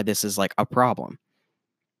understand why this is like a problem.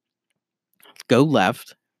 Go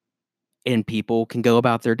left and people can go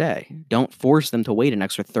about their day. Don't force them to wait an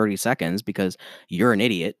extra 30 seconds because you're an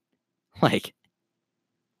idiot. Like,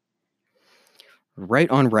 right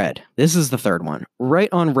on red. This is the third one. Right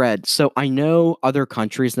on red. So I know other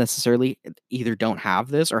countries necessarily either don't have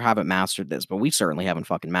this or haven't mastered this, but we certainly haven't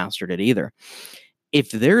fucking mastered it either.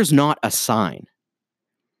 If there's not a sign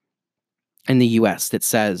in the US that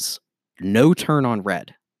says no turn on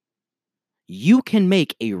red, you can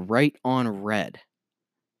make a right on red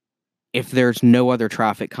if there's no other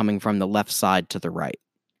traffic coming from the left side to the right.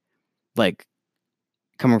 Like,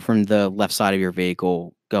 coming from the left side of your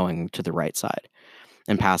vehicle going to the right side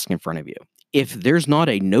and passing in front of you. If there's not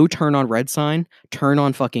a no turn on red sign, turn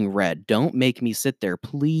on fucking red. Don't make me sit there.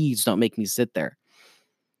 Please don't make me sit there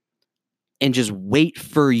and just wait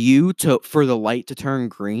for the light to turn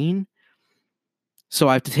green. So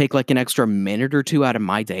I have to take like an extra minute or 2 out of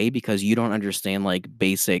my day because you don't understand like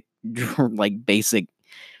basic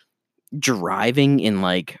driving and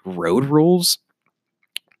like road rules.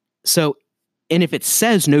 So, and if it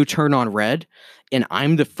says no turn on red and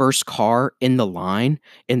I'm the first car in the line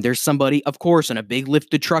and there's somebody, of course, in a big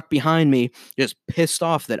lifted truck behind me, just pissed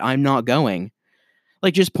off that I'm not going,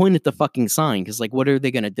 like, just point at the fucking sign. Cause like, what are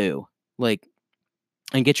they going to do? Like,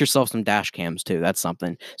 and get yourself some dash cams too. That's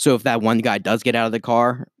something. So if that one guy does get out of the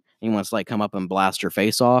car and he wants to like come up and blast your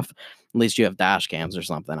face off, at least you have dash cams or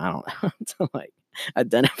something. I don't know.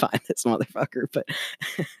 identify this motherfucker, but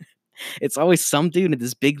it's always some dude in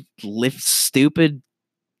this big stupid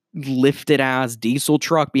lifted ass diesel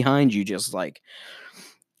truck behind you, just like,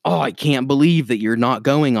 oh, I can't believe that you're not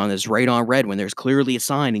going on this right on red when there's clearly a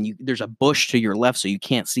sign and there's a bush to your left so you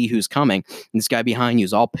can't see who's coming. And this guy behind you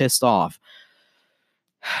is all pissed off.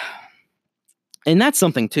 And that's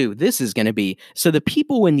something too. This is going to be, so the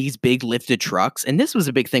people in these big lifted trucks, and this was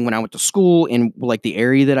a big thing when I went to school in like the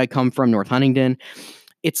area that I come from, North Huntingdon.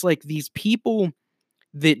 It's like these people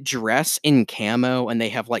that dress in camo and they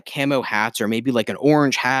have like camo hats or maybe like an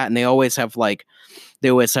orange hat, and they always have like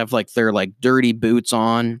their like dirty boots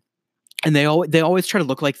on, and they always try to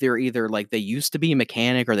look like they're either like they used to be a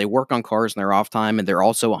mechanic or they work on cars in their off time and they're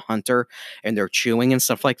also a hunter and they're chewing and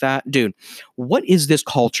stuff like that. Dude, what is this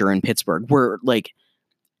culture in Pittsburgh where like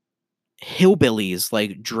hillbillies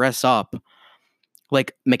like dress up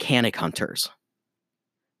like mechanic hunters?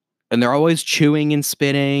 And they're always chewing and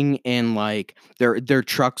spitting, and like their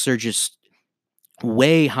trucks are just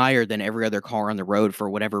way higher than every other car on the road for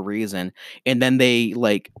whatever reason. And then they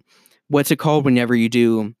like, what's it called whenever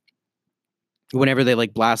they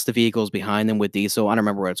like blast the vehicles behind them with diesel? I don't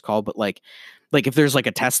remember what it's called, but like if there's like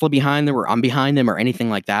a Tesla behind them or I'm behind them or anything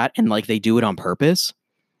like that, and like they do it on purpose.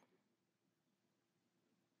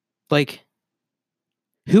 Like,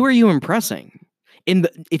 who are you impressing?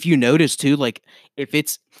 If you notice too, like if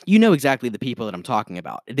it's, you know exactly the people that I'm talking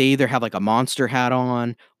about. They either have like a monster hat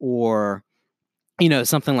on or, you know,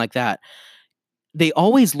 something like that. They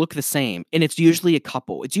always look the same, and it's usually a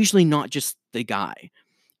couple. It's usually not just the guy.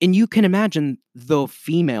 And you can imagine the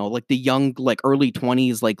female, like the young, like early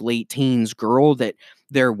 20s, like late teens girl that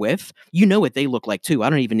they're with. You know what they look like too.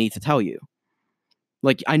 I don't even need to tell you.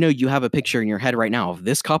 Like, I know you have a picture in your head right now of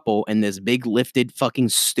this couple in this big lifted fucking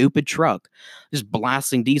stupid truck just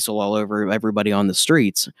blasting diesel all over everybody on the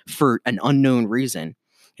streets for an unknown reason.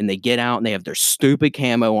 And they get out and they have their stupid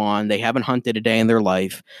camo on. They haven't hunted a day in their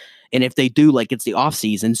life. And if they do, like, it's the off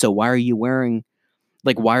season. So why are you wearing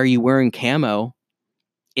camo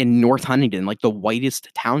in North Huntingdon, like the whitest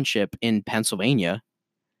township in Pennsylvania?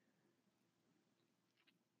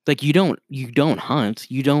 Like, you don't hunt.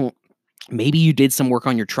 You don't. Maybe you did some work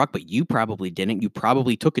on your truck, but you probably didn't. You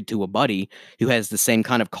probably took it to a buddy who has the same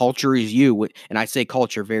kind of culture as you. And I say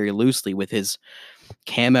culture very loosely, with his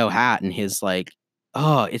camo hat and his like,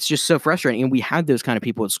 oh, it's just so frustrating. And we had those kind of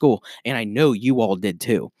people at school. And I know you all did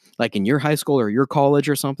too. Like in your high school or your college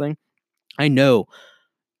or something. I know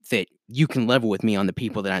that you can level with me on the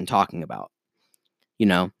people that I'm talking about. You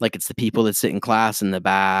know, like it's the people that sit in class in the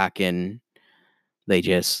back and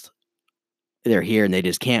they're here and they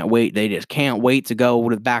just can't wait. They just can't wait to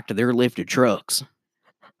go back to their lifted trucks.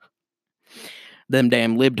 Them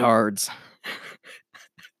damn libtards.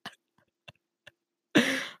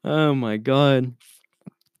 Oh my God.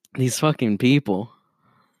 These fucking people.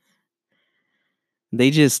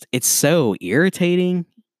 It's so irritating.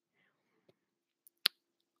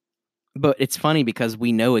 But it's funny because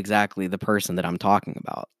we know exactly the person that I'm talking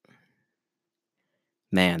about.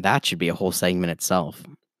 Man, that should be a whole segment itself.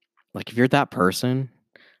 Like, if you're that person,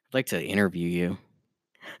 I'd like to interview you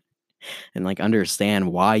and like understand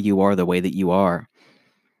why you are the way that you are.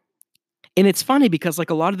 And it's funny because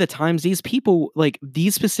like a lot of the times these people, like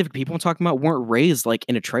these specific people I'm talking about, weren't raised like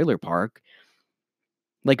in a trailer park.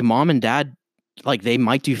 Like mom and dad, like they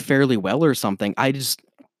might do fairly well or something. I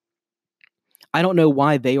don't know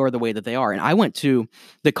why they are the way that they are. And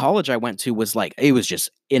the college I went to was like, it was just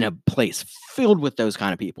in a place filled with those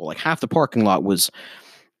kind of people. Like half the parking lot was,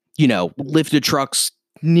 you know, lifted trucks,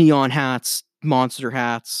 neon hats, monster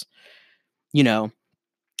hats, you know.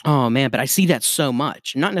 Oh man, but I see that so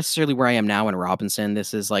much. Not necessarily where I am now in Robinson.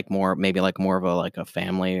 This is like more, maybe like more of a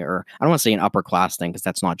family, or I don't want to say an upper class thing because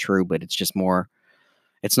that's not true, but it's just more,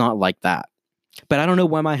 it's not like that. But I don't know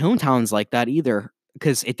why my hometown's like that either,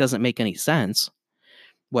 because it doesn't make any sense.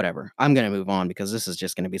 Whatever. I'm going to move on because this is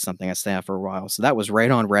just going to be something I stay at for a while. So that was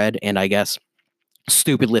right on red, and I guess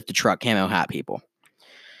stupid lifted truck camo hat people.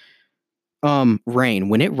 Rain.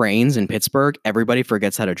 When it rains in Pittsburgh, everybody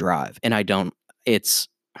forgets how to drive, and I don't. It's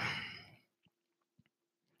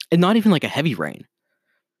and not even like a heavy rain,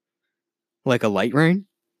 like a light rain.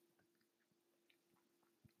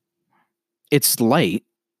 It's light,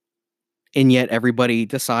 and yet everybody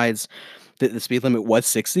decides that the speed limit was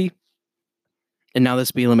 60, and now the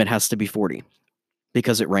speed limit has to be 40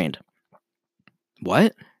 because it rained.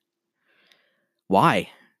 What? Why?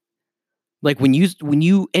 Like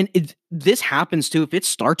this happens too. If it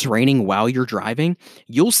starts raining while you're driving,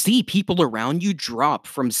 you'll see people around you drop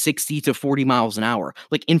from 60 to 40 miles an hour,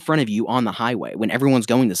 like in front of you on the highway when everyone's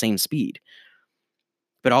going the same speed.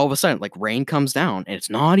 But all of a sudden, like, rain comes down, and it's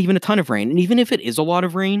not even a ton of rain. And even if it is a lot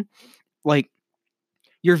of rain, like,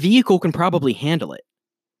 your vehicle can probably handle it.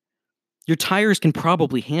 Your tires can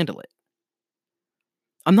probably handle it.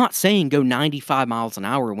 I'm not saying go 95 miles an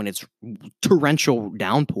hour when it's torrential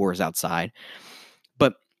downpours outside,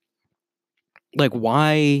 but like,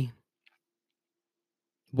 why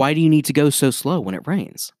do you need to go so slow when it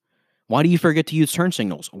rains? Why do you forget to use turn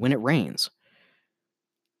signals when it rains?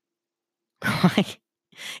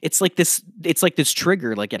 It's like this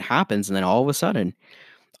trigger, like, it happens, and then all of a sudden,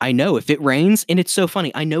 I know if it rains, and it's so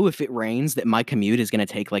funny, I know if it rains that my commute is gonna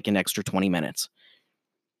take, like, an extra 20 minutes.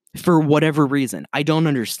 For whatever reason. I don't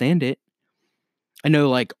understand it. I know,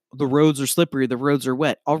 like, the roads are slippery, the roads are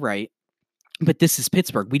wet, alright, but this is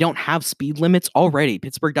Pittsburgh. We don't have speed limits already.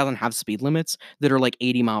 Pittsburgh doesn't have speed limits that are, like,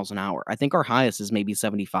 80 miles an hour. I think our highest is maybe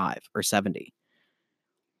 75 or 70.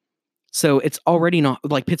 So, it's already not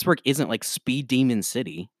like, Pittsburgh isn't, like, speed demon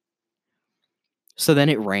city. So then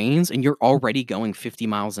it rains, and you're already going 50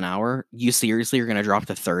 miles an hour. You seriously are gonna drop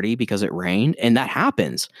to 30 because it rained? And that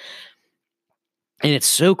happens. And it's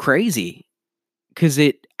so crazy. 'Cause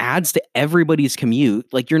it adds to everybody's commute.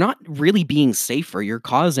 Like, you're not really being safer, you're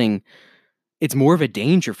causing it's more of a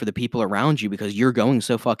danger for the people around you because you're going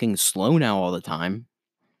so fucking slow now all the time.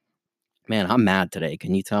 Man, I'm mad today,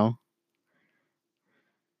 can you tell?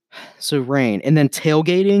 So rain, and then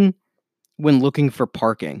tailgating when looking for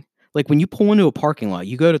parking. Like, when you pull into a parking lot,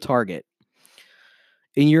 you go to Target,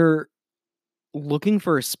 and you're looking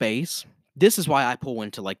for a space. This is why I pull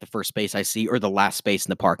into, like, the first space I see or the last space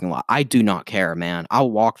in the parking lot. I do not care, man. I'll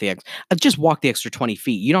just walk the extra 20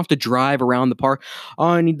 feet. You don't have to drive around the park. "Oh,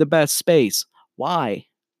 I need the best space." Why?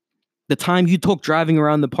 The time you took driving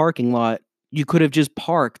around the parking lot, you could have just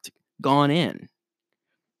parked, gone in.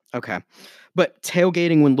 Okay. But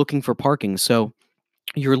tailgating when looking for parking. So,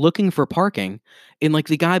 you're looking for parking, and, like,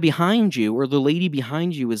 the guy behind you or the lady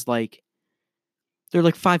behind you is, like, they're,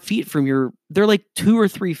 like, 5 feet from they're, like, 2 or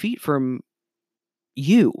 3 feet from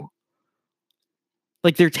you.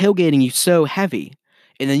 Like, they're tailgating you so heavy,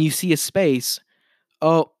 and then you see a space,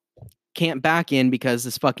 "Oh, can't back in because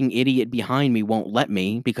this fucking idiot behind me won't let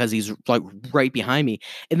me because he's, like, right behind me,"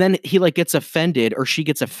 and then he, like, gets offended or she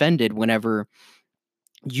gets offended whenever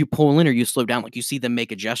you pull in or you slow down, like, you see them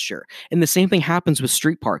make a gesture, and the same thing happens with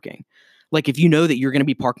street parking. Like, if you know that you're gonna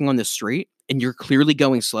be parking on the street and you're clearly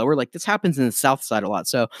going slower, like, this happens in the South Side a lot,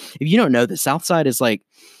 so if you don't know, the South Side is, like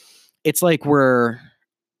it's like where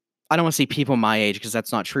I don't wanna say people my age because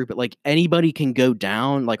that's not true, but, like, anybody can go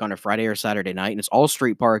down, like, on a Friday or Saturday night, and it's all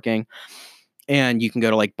street parking, and you can go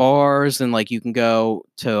to, like, bars, and, like, you can go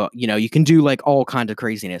to you can do, like, all kinds of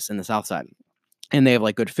craziness in the South Side, and they have,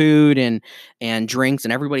 like, good food and drinks,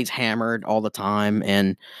 and everybody's hammered all the time,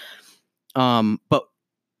 and, but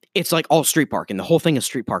it's, like, all street parking. The whole thing is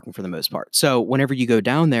street parking for the most part. So, whenever you go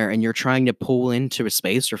down there and you're trying to pull into a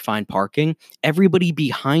space or find parking, everybody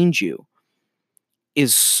behind you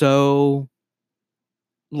is so,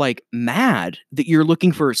 like, mad that you're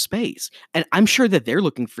looking for a space, and I'm sure that they're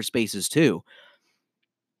looking for spaces too.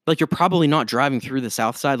 Like, you're probably not driving through the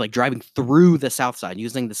South Side, like, driving through the South Side,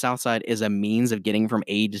 using the South Side as a means of getting from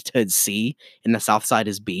A to C, and the South Side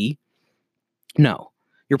is B. No,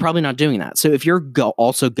 you're probably not doing that. So if you're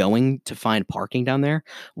also going to find parking down there,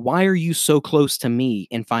 why are you so close to me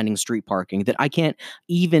in finding street parking that I can't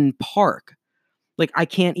even park? Like, I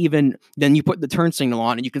can't even then you put the turn signal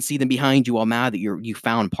on and you can see them behind you all mad that you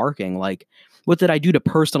found parking. Like, what did I do to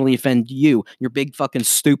personally offend you? Your big fucking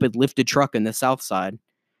stupid lifted truck in the South Side.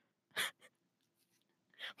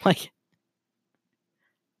 Like,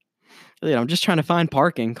 I'm just trying to find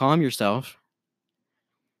parking. Calm yourself.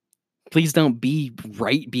 Please don't be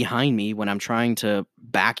right behind me when I'm trying to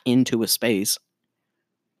back into a space.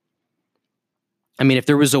 I mean, if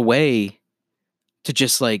there was a way to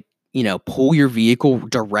just, like, pull your vehicle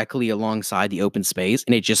directly alongside the open space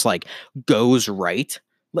and it just, like, goes right,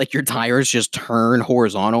 like, your tires just turn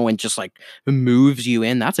horizontal and just, like, moves you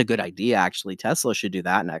in, that's a good idea, actually. Tesla should do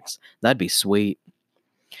that next. That'd be sweet.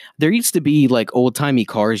 There used to be, like, old-timey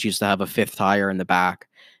cars used to have a fifth tire in the back,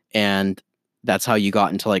 and that's how you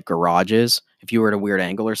got into, like, garages if you were at a weird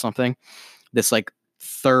angle or something. This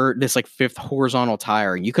fifth horizontal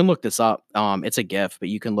tire, and you can look this up. It's a GIF, but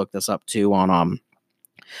you can look this up too on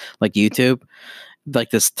like YouTube.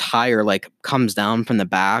 Like, this tire, like, comes down from the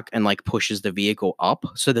back and, like, pushes the vehicle up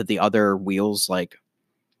so that the other wheels, like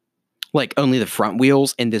only the front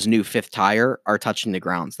wheels and this new fifth tire are touching the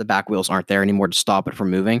grounds. The back wheels aren't there anymore to stop it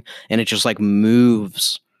from moving, and it just, like,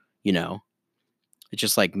 moves. You know, it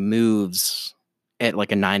just, like, moves at,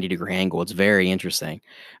 like, a 90-degree angle. It's very interesting.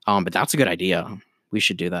 But that's a good idea. We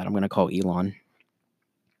should do that. I'm gonna call Elon.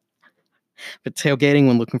 But tailgating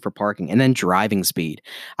when looking for parking, and then driving speed.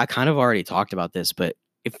 I kind of already talked about this, but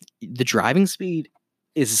if the driving speed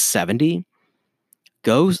is 70,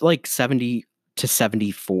 goes like 70 to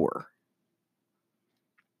 74.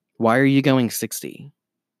 Why are you going 60?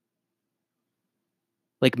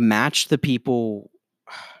 Like, match the people.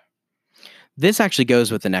 This actually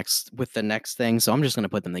goes with the next thing, so I'm just going to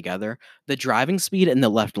put them together. The driving speed and the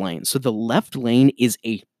left lane. So the left lane is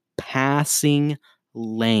a passing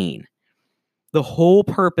lane. The whole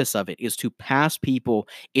purpose of it is to pass people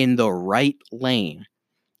in the right lane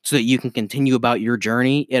so that you can continue about your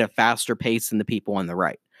journey at a faster pace than the people on the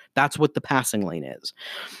right. That's what the passing lane is.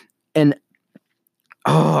 And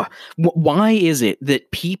why is it that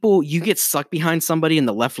you get stuck behind somebody in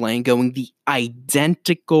the left lane going the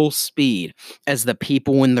identical speed as the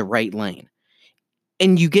people in the right lane?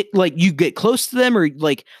 And you get close to them, or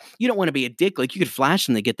like, you don't want to be a dick. Like, you could flash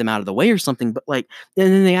them to get them out of the way or something, but like,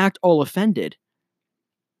 and then they act all offended.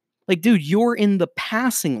 Like, dude, you're in the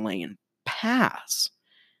passing lane. Pass.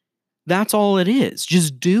 That's all it is.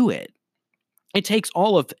 Just do it. It takes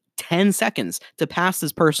all of 10 seconds to pass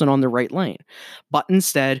this person on the right lane. But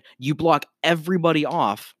instead, you block everybody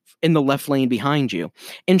off in the left lane behind you.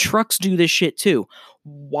 And trucks do this shit too.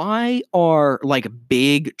 Why are like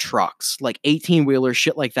big trucks, like 18-wheelers,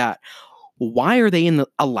 shit like that, why are they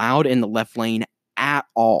allowed in the left lane at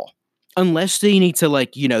all? Unless they need to,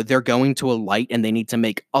 like, they're going to a light and they need to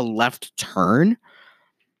make a left turn.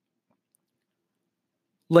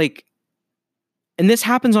 Like, and this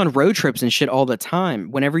happens on road trips and shit all the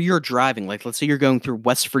time. Whenever you're driving, like, let's say you're going through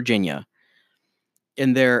West Virginia,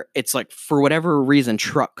 and it's like, for whatever reason,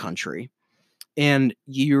 truck country, and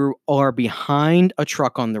you are behind a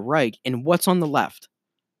truck on the right, and what's on the left?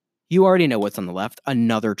 You already know what's on the left.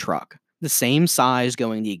 Another truck, the same size,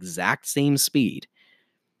 going the exact same speed.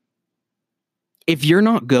 If you're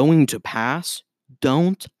not going to pass,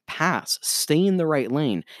 don't pass. Stay in the right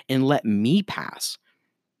lane and let me pass.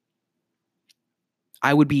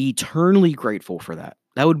 I would be eternally grateful for that.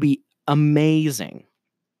 That would be amazing.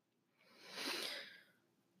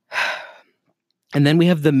 And then we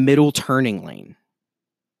have the middle turning lane.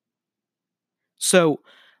 So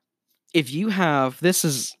if you have,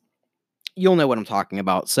 you'll know what I'm talking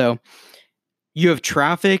about. So you have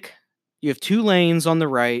traffic, you have 2 lanes on the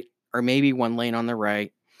right, or maybe 1 lane on the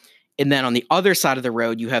right. And then on the other side of the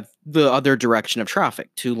road, you have the other direction of traffic,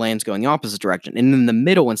 2 lanes going the opposite direction. And in the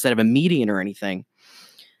middle, instead of a median or anything,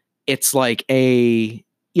 it's like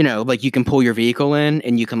like, you can pull your vehicle in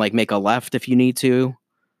and you can like make a left if you need to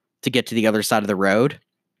get to the other side of the road.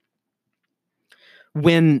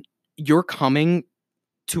 When you're coming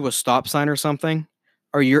to a stop sign or something,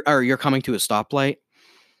 or you're coming to a stoplight,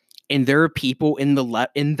 and there are people in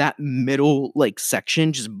that middle like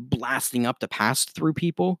section just blasting up to pass through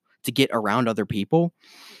people to get around other people,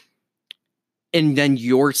 and then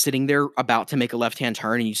you're sitting there about to make a left-hand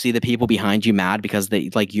turn, and you see the people behind you mad because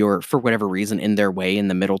you're, for whatever reason, in their way in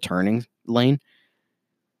the middle turning lane.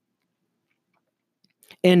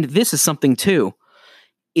 And this is something too.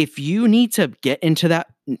 If you need to get into that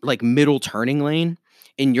like middle turning lane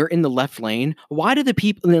and you're in the left lane, why do the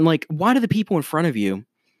people in front of you,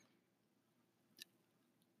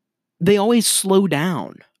 they always slow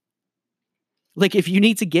down? Like, if you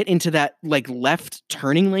need to get into that like left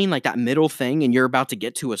turning lane, like that middle thing, and you're about to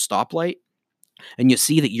get to a stoplight, and you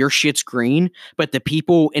see that your shit's green, but the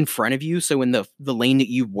people in front of you, so in the lane that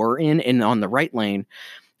you were in and on the right lane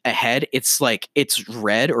ahead, it's like it's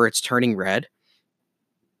red or it's turning red.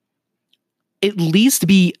 At least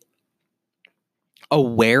be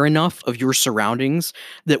aware enough of your surroundings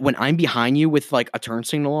that when I'm behind you with like a turn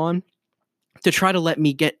signal on, to try to let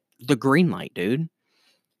me get the green light, dude.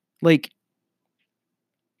 Like,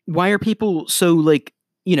 why are people so like,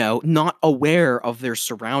 not aware of their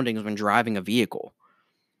surroundings when driving a vehicle?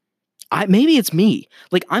 Maybe it's me.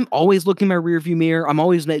 Like, I'm always looking in my rearview mirror. I'm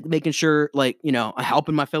always making sure, like, I'm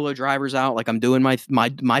helping my fellow drivers out. Like, I'm doing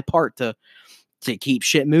my part to keep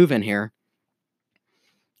shit moving here.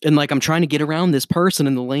 And like, I'm trying to get around this person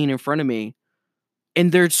in the lane in front of me,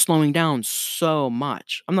 and they're slowing down so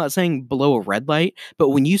much. I'm not saying below a red light, but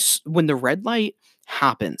when the red light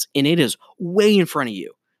happens and it is way in front of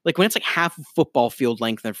you, like when it's like half a football field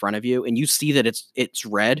length in front of you, and you see that it's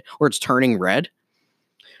red or it's turning red,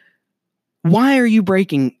 why are you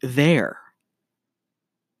braking there?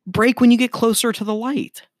 Brake when you get closer to the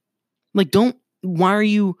light. Like, why are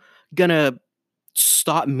you gonna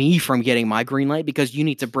stop me from getting my green light because you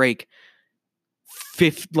need to brake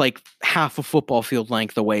half a football field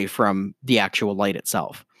length away from the actual light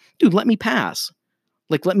itself? Dude, let me pass.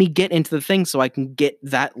 Like, let me get into the thing so I can get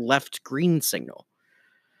that left green signal.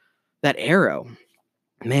 That arrow,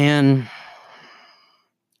 man.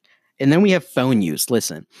 And then we have phone use.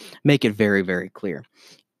 Listen, make it very, very clear.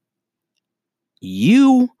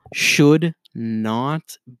 You should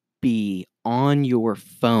not be on your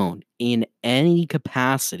phone in any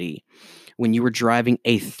capacity when you were driving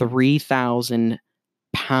a 3,000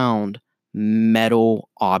 pound metal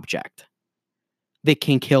object that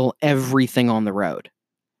can kill everything on the road.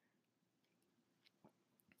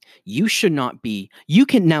 You should not be. You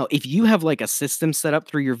can now, if you have like a system set up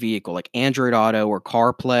through your vehicle, like Android Auto or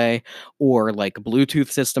CarPlay or like a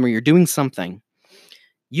Bluetooth system, or you're doing something,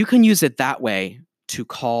 you can use it that way to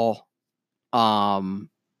call.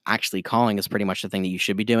 Actually, calling is pretty much the thing that you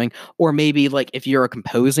should be doing. Or maybe like if you're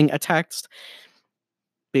composing a text,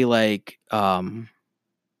 be like,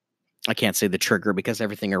 I can't say the trigger because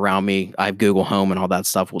everything around me, I have Google Home and all that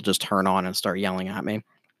stuff will just turn on and start yelling at me.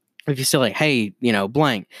 If you say like, hey,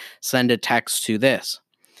 blank, send a text to this,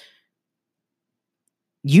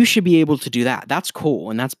 you should be able to do that. That's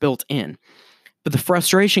cool and that's built in. But the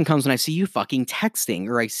frustration comes when I see you fucking texting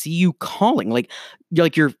or I see you calling, like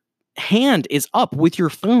your hand is up with your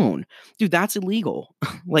phone. Dude, that's illegal.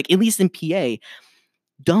 Like, at least in PA,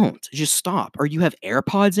 don't. Just stop. Or you have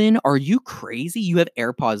AirPods in? Are you crazy? You have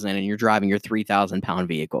AirPods in and you're driving your 3,000 pound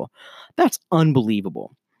vehicle. That's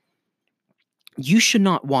unbelievable. You should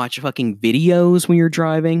not watch fucking videos when you're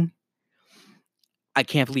driving. I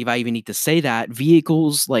can't believe I even need to say that.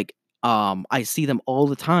 Vehicles, like, I see them all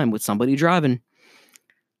the time with somebody driving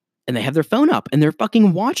and they have their phone up and they're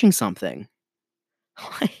fucking watching something.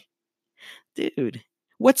 Like, dude,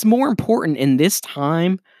 what's more important in this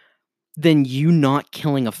time than you not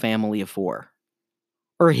killing a family of 4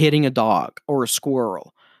 or hitting a dog or a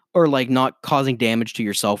squirrel or like not causing damage to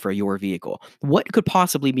yourself or your vehicle? What could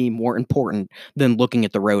possibly be more important than looking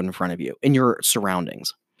at the road in front of you and your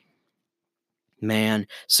surroundings? Man,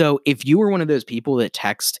 so if you were one of those people that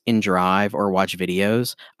text and drive or watch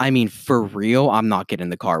videos, I mean, for real, I'm not getting in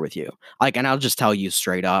the car with you. Like, and I'll just tell you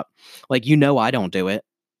straight up, like, I don't do it.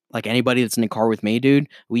 Like, anybody that's in the car with me, dude,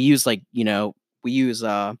 we use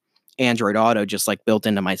Android Auto just like built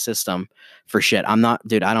into my system for shit. I'm not,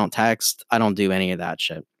 dude, I don't text. I don't do any of that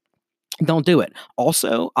shit. Don't do it.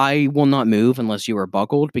 Also, I will not move unless you are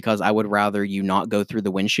buckled because I would rather you not go through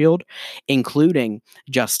the windshield, including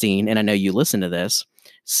Justine, and I know you listen to this,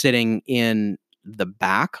 sitting in the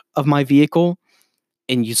back of my vehicle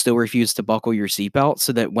and you still refuse to buckle your seatbelt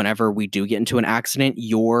so that whenever we do get into an accident,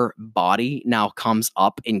 your body now comes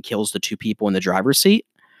up and kills the 2 people in the driver's seat.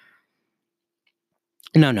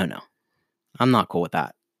 No. I'm not cool with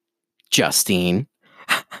that. Justine.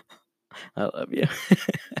 I love you.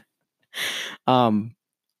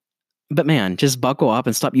 But man, just buckle up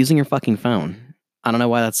and stop using your fucking phone. I don't know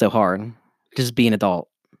why that's so hard. Just be an adult.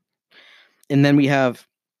 And then we have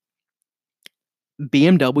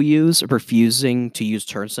BMWs refusing to use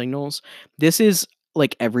turn signals. This is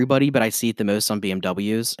like everybody, but I see it the most on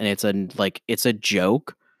BMWs, and it's a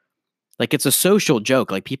joke. Like, it's a social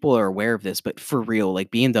joke. Like, people are aware of this, but for real,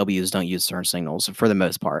 like, BMWs don't use turn signals for the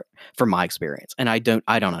most part, from my experience, and I don't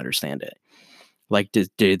understand it. Like,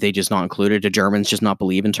 do they just not include it? Do Germans just not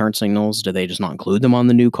believe in turn signals? Do they just not include them on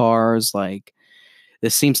the new cars? Like,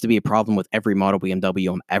 this seems to be a problem with every model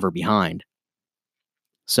BMW I'm ever behind.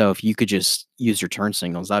 So if you could just use your turn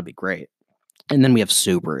signals, that'd be great. And then we have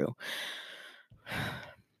Subaru.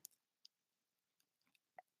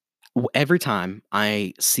 Every time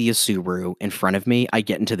I see a Subaru in front of me, I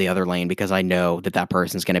get into the other lane because I know that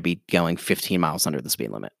person's going to be going 15 miles under the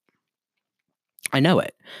speed limit. I know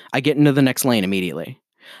it. I get into the next lane immediately.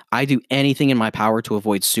 I do anything in my power to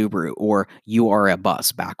avoid Subaru or you are a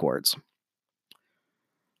bus backwards.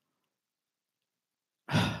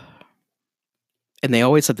 And they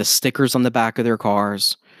always have the stickers on the back of their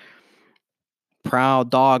cars.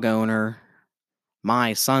 Proud dog owner.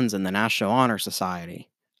 My son's in the National Honor Society.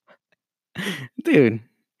 Dude.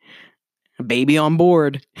 Baby on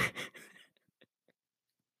board.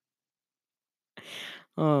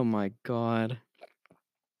 Oh my God.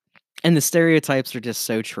 And the stereotypes are just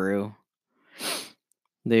so true.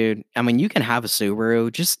 Dude, I mean, you can have a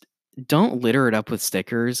Subaru, just don't litter it up with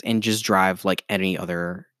stickers and just drive like any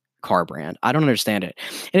other car brand. I don't understand it.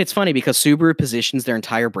 And it's funny because Subaru positions their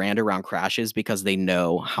entire brand around crashes because they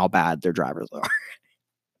know how bad their drivers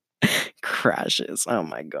are. Crashes. Oh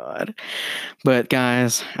my God. But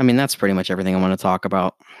guys, I mean, that's pretty much everything I want to talk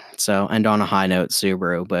about. So, end on a high note,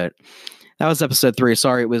 Subaru. But that was episode 3.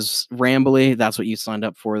 Sorry, it was rambly. That's what you signed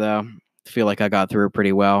up for, though. I feel like I got through it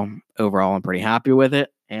pretty well. Overall, I'm pretty happy with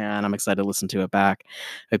it, and I'm excited to listen to it back.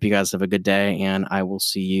 Hope you guys have a good day, and I will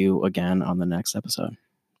see you again on the next episode.